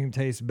ice cream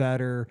tastes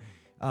better.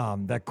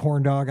 That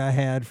corn dog I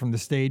had from the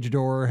stage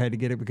door, had to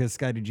get it because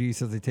Scotty G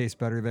says they taste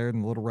better there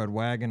than the Little Red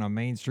Wagon on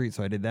Main Street.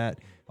 So I did that.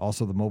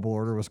 Also, the mobile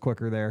order was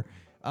quicker there.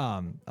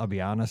 I'll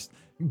be honest,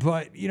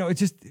 but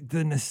it's just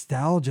the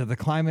nostalgia, the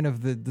climate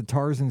of the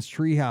Tarzan's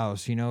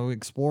treehouse,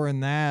 exploring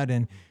that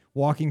and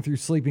walking through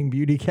Sleeping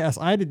Beauty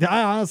Castle.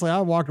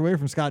 I walked away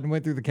from Scott and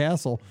went through the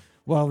castle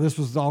while this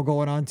was all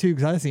going on too,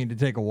 because I just needed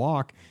to take a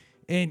walk,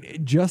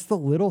 and just the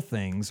little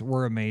things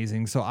were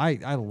amazing. So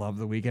I love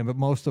the weekend, but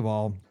most of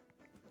all,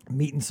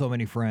 meeting so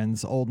many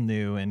friends, old and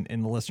new, and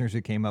the listeners who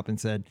came up and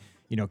said,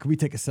 could we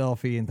take a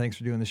selfie? And thanks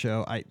for doing the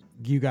show.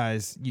 You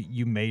guys,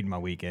 you made my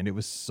weekend. It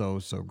was so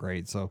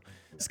great. So,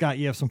 Scott,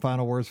 you have some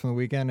final words from the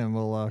weekend, and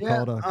we'll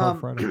call it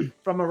Friday.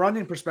 From a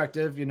running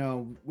perspective,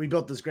 we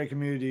built this great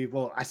community.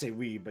 Well, I say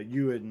we, but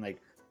you and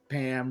like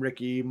Pam,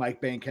 Ricky,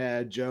 Mike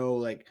Bankhead, Joe,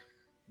 like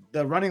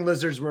the running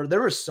lizards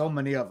there were so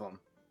many of them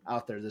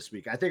out there this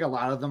week. I think a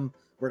lot of them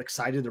were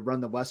excited to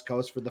run the West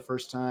Coast for the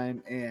first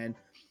time, and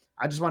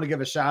I just want to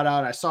give a shout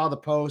out. I saw the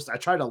post. I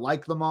try to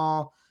like them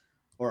all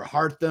or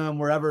heart them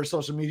wherever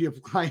social media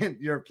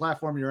your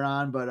platform you're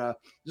on. But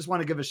just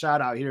want to give a shout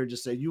out here.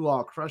 Just say you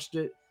all crushed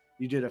it.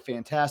 You did a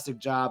fantastic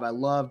job. I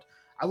loved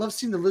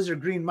seeing the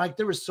lizard green. Mike,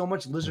 there was so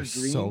much lizard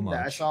green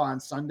that I saw on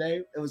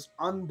Sunday. It was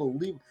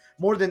unbelievable.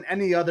 More than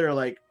any other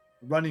like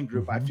running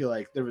group. I feel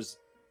like there was,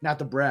 not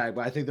to brag,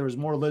 but I think there was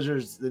more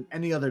lizards than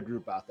any other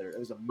group out there. It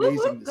was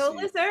amazing to go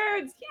see.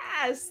 Lizards.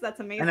 Yes, that's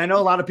amazing. And I know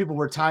a lot of people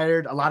were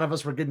tired. A lot of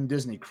us were getting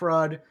Disney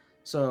crud.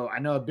 So I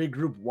know a big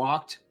group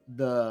walked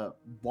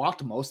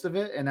most of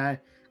it. And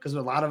because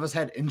a lot of us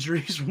had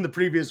injuries from the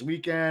previous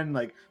weekend,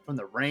 like from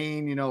the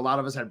rain, a lot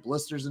of us had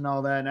blisters and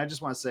all that. And I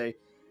just want to say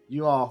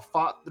you all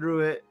fought through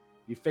it.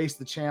 You faced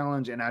the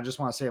challenge. And I just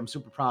want to say I'm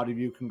super proud of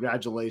you.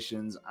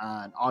 Congratulations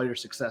on all your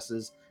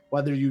successes.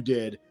 Whether you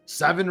did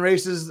 7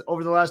 races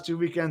over the last 2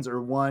 weekends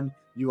or 1,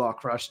 you all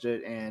crushed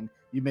it. And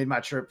you made my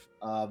trip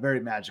very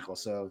magical.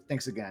 So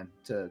thanks again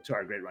to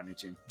our great running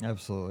team.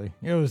 Absolutely.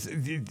 It was,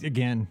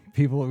 again,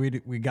 people,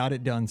 we got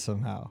it done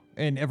somehow.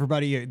 And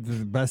everybody,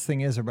 the best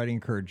thing is everybody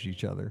encouraged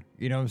each other.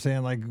 You know what I'm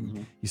saying? Like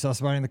you saw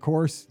somebody in the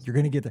course, you're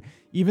going to get there.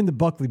 Even the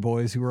Buckley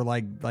boys who are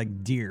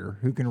like deer,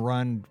 who can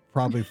run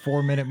probably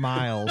 4-minute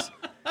miles.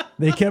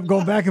 They kept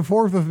going back and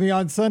forth with me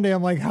on Sunday.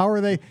 I'm like, how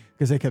are they?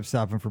 Because they kept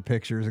stopping for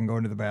pictures and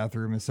going to the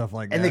bathroom and stuff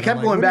like that. And they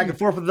kept going back and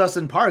forth with us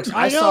in parks.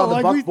 I saw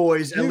the Buck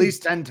boys at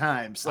least 10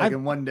 times,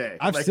 in one day.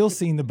 I've still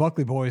seen the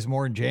Buckley boys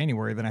more in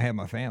January than I had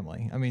my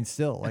family. I mean,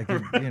 still,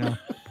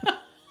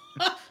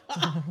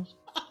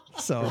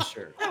 So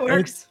sure. That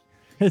works.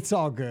 It's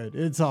all good.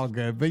 It's all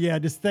good. But yeah,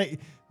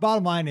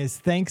 bottom line is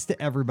thanks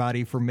to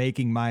everybody for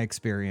making my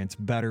experience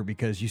better,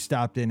 because you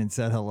stopped in and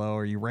said hello,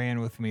 or you ran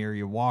with me, or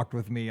you walked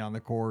with me on the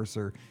course,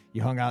 or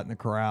you hung out in the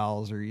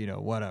corrals, or,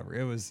 whatever.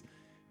 It was,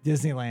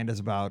 Disneyland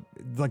is about,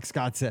 like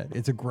Scott said,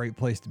 it's a great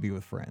place to be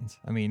with friends.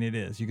 I mean, it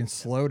is. You can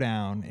slow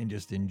down and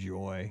just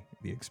enjoy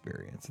the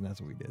experience. And that's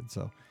what we did.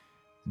 So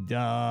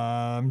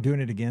I'm doing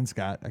it again,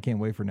 Scott. I can't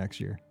wait for next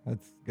year.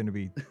 That's going to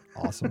be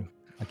awesome.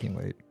 I can't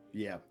wait.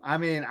 Yeah, I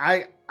mean,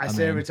 I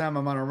say every time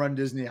I'm on a Run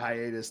Disney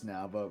hiatus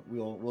now, but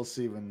we'll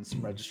see when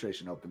some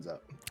registration opens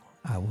up.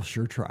 I will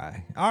sure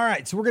try. All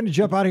right, so we're going to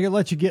jump out of here,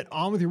 let you get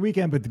on with your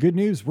weekend. But the good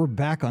news, we're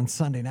back on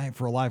Sunday night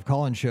for a live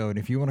call-in show. And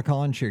if you want to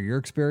call and share your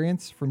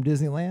experience from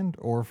Disneyland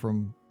or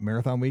from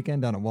Marathon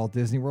Weekend down at Walt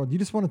Disney World, you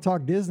just want to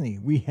talk Disney,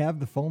 we have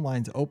the phone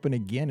lines open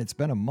again. It's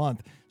been a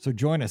month. So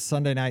join us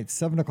Sunday night,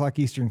 7 o'clock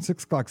Eastern,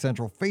 6 o'clock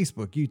Central,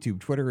 Facebook, YouTube,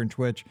 Twitter, and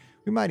Twitch.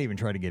 We might even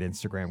try to get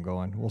Instagram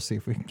going. We'll see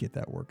if we can get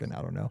that working.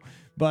 I don't know.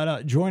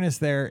 But join us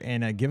there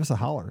and give us a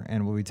holler,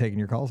 and we'll be taking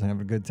your calls and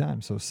having a good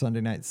time. So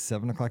Sunday night,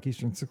 7 o'clock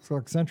Eastern, 6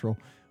 o'clock Central,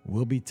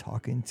 we'll be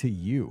talking to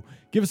you.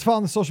 Give us a follow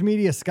on the social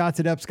media.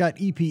 Scott's at Epscott,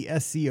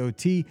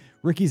 EPSCOT.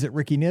 Ricky's at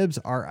Ricky Nibs,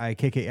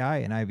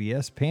 RIKKI and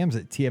IBS. Pam's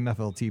at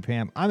TMFLT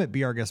Pam. I'm at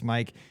BRGuest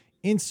Mike.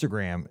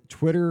 Instagram,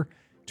 Twitter,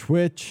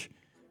 Twitch,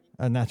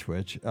 not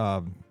Twitch,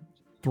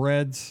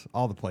 Threads,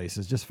 all the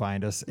places. Just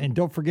find us. And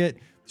don't forget,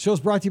 the show's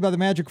brought to you by the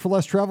Magic for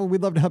Less Travel.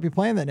 We'd love to help you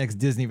plan that next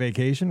Disney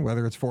vacation,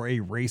 whether it's for a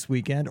race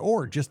weekend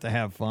or just to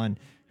have fun.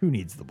 Who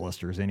needs the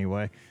blisters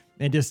anyway?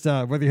 And just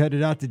whether you're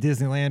headed out to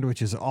Disneyland,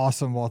 which is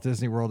awesome, Walt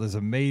Disney World is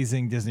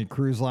amazing, Disney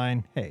Cruise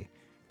Line, hey,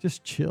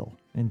 just chill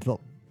and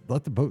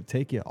let the boat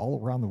take you all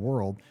around the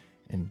world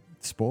and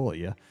spoil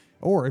you.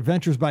 Or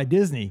Adventures by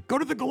Disney, go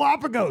to the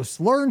Galapagos,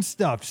 learn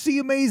stuff, see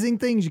amazing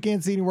things you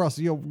can't see anywhere else.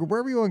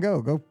 Wherever you want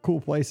to go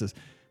cool places.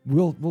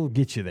 We'll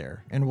get you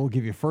there, and we'll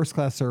give you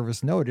first-class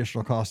service, no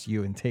additional cost to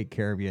you, and take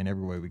care of you in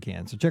every way we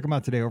can. So check them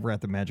out today over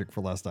at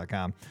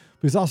themagicforless.com.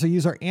 Please also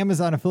use our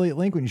Amazon affiliate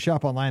link when you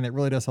shop online. That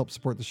really does help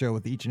support the show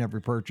with each and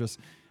every purchase.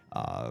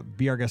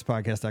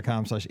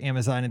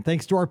 BeOurGuestPodcast.com/Amazon. And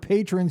thanks to our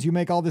patrons, you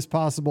make all this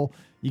possible.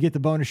 You get the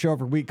bonus show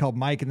every week called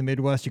Mike in the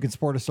Midwest. You can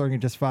support us starting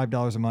at just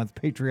 $5 a month.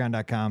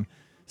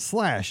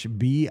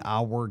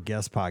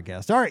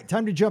 Patreon.com/BeOurGuestPodcast. All right,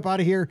 time to jump out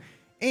of here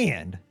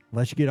and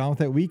let you get on with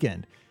that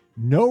weekend.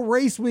 No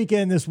race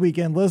weekend this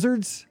weekend,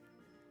 Lizards.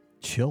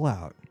 Chill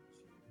out.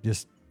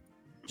 Just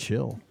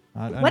chill.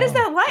 What is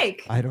that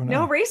like? I don't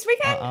know. No race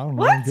weekend? I don't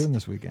know what I'm doing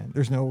this weekend.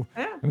 There's no,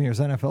 there's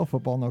NFL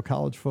football, no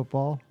college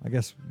football. I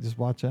guess just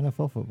watch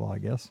NFL football, I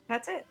guess.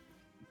 That's it.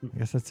 I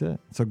guess that's it.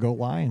 So go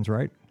Lions,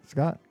 right,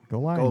 Scott? Go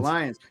Lions. Go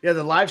Lions. Yeah,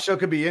 the live show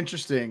could be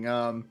interesting.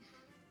 The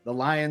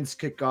Lions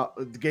kick off.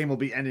 The game will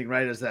be ending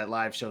right as that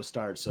live show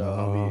starts.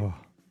 So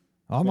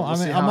I'm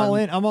all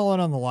in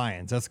on the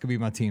Lions. That's going to be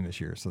my team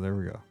this year. So there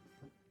we go.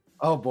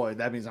 Oh boy,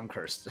 that means I'm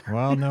cursed.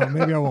 Well, no,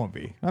 maybe I won't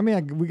be. I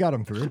mean, we got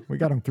them through. We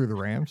got them through the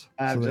Rams.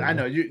 I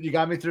know you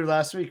got me through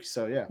last week.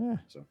 So yeah.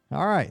 So.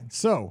 All right.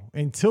 So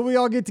until we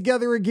all get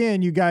together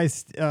again, you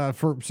guys,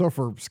 for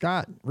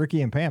Scott,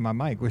 Ricky, and Pam, I'm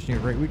Mike. Wishing you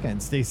a great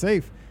weekend. Stay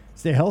safe,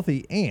 stay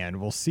healthy, and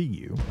we'll see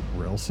you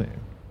real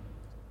soon.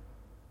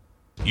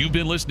 You've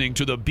been listening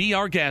to the Be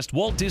Our Guest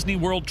Walt Disney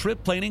World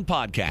Trip Planning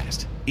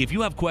Podcast. If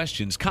you have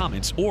questions,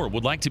 comments, or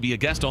would like to be a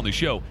guest on the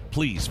show,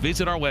 please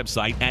visit our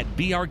website at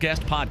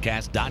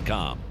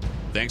beourguestpodcast.com.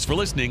 Thanks for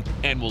listening,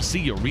 and we'll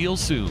see you real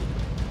soon.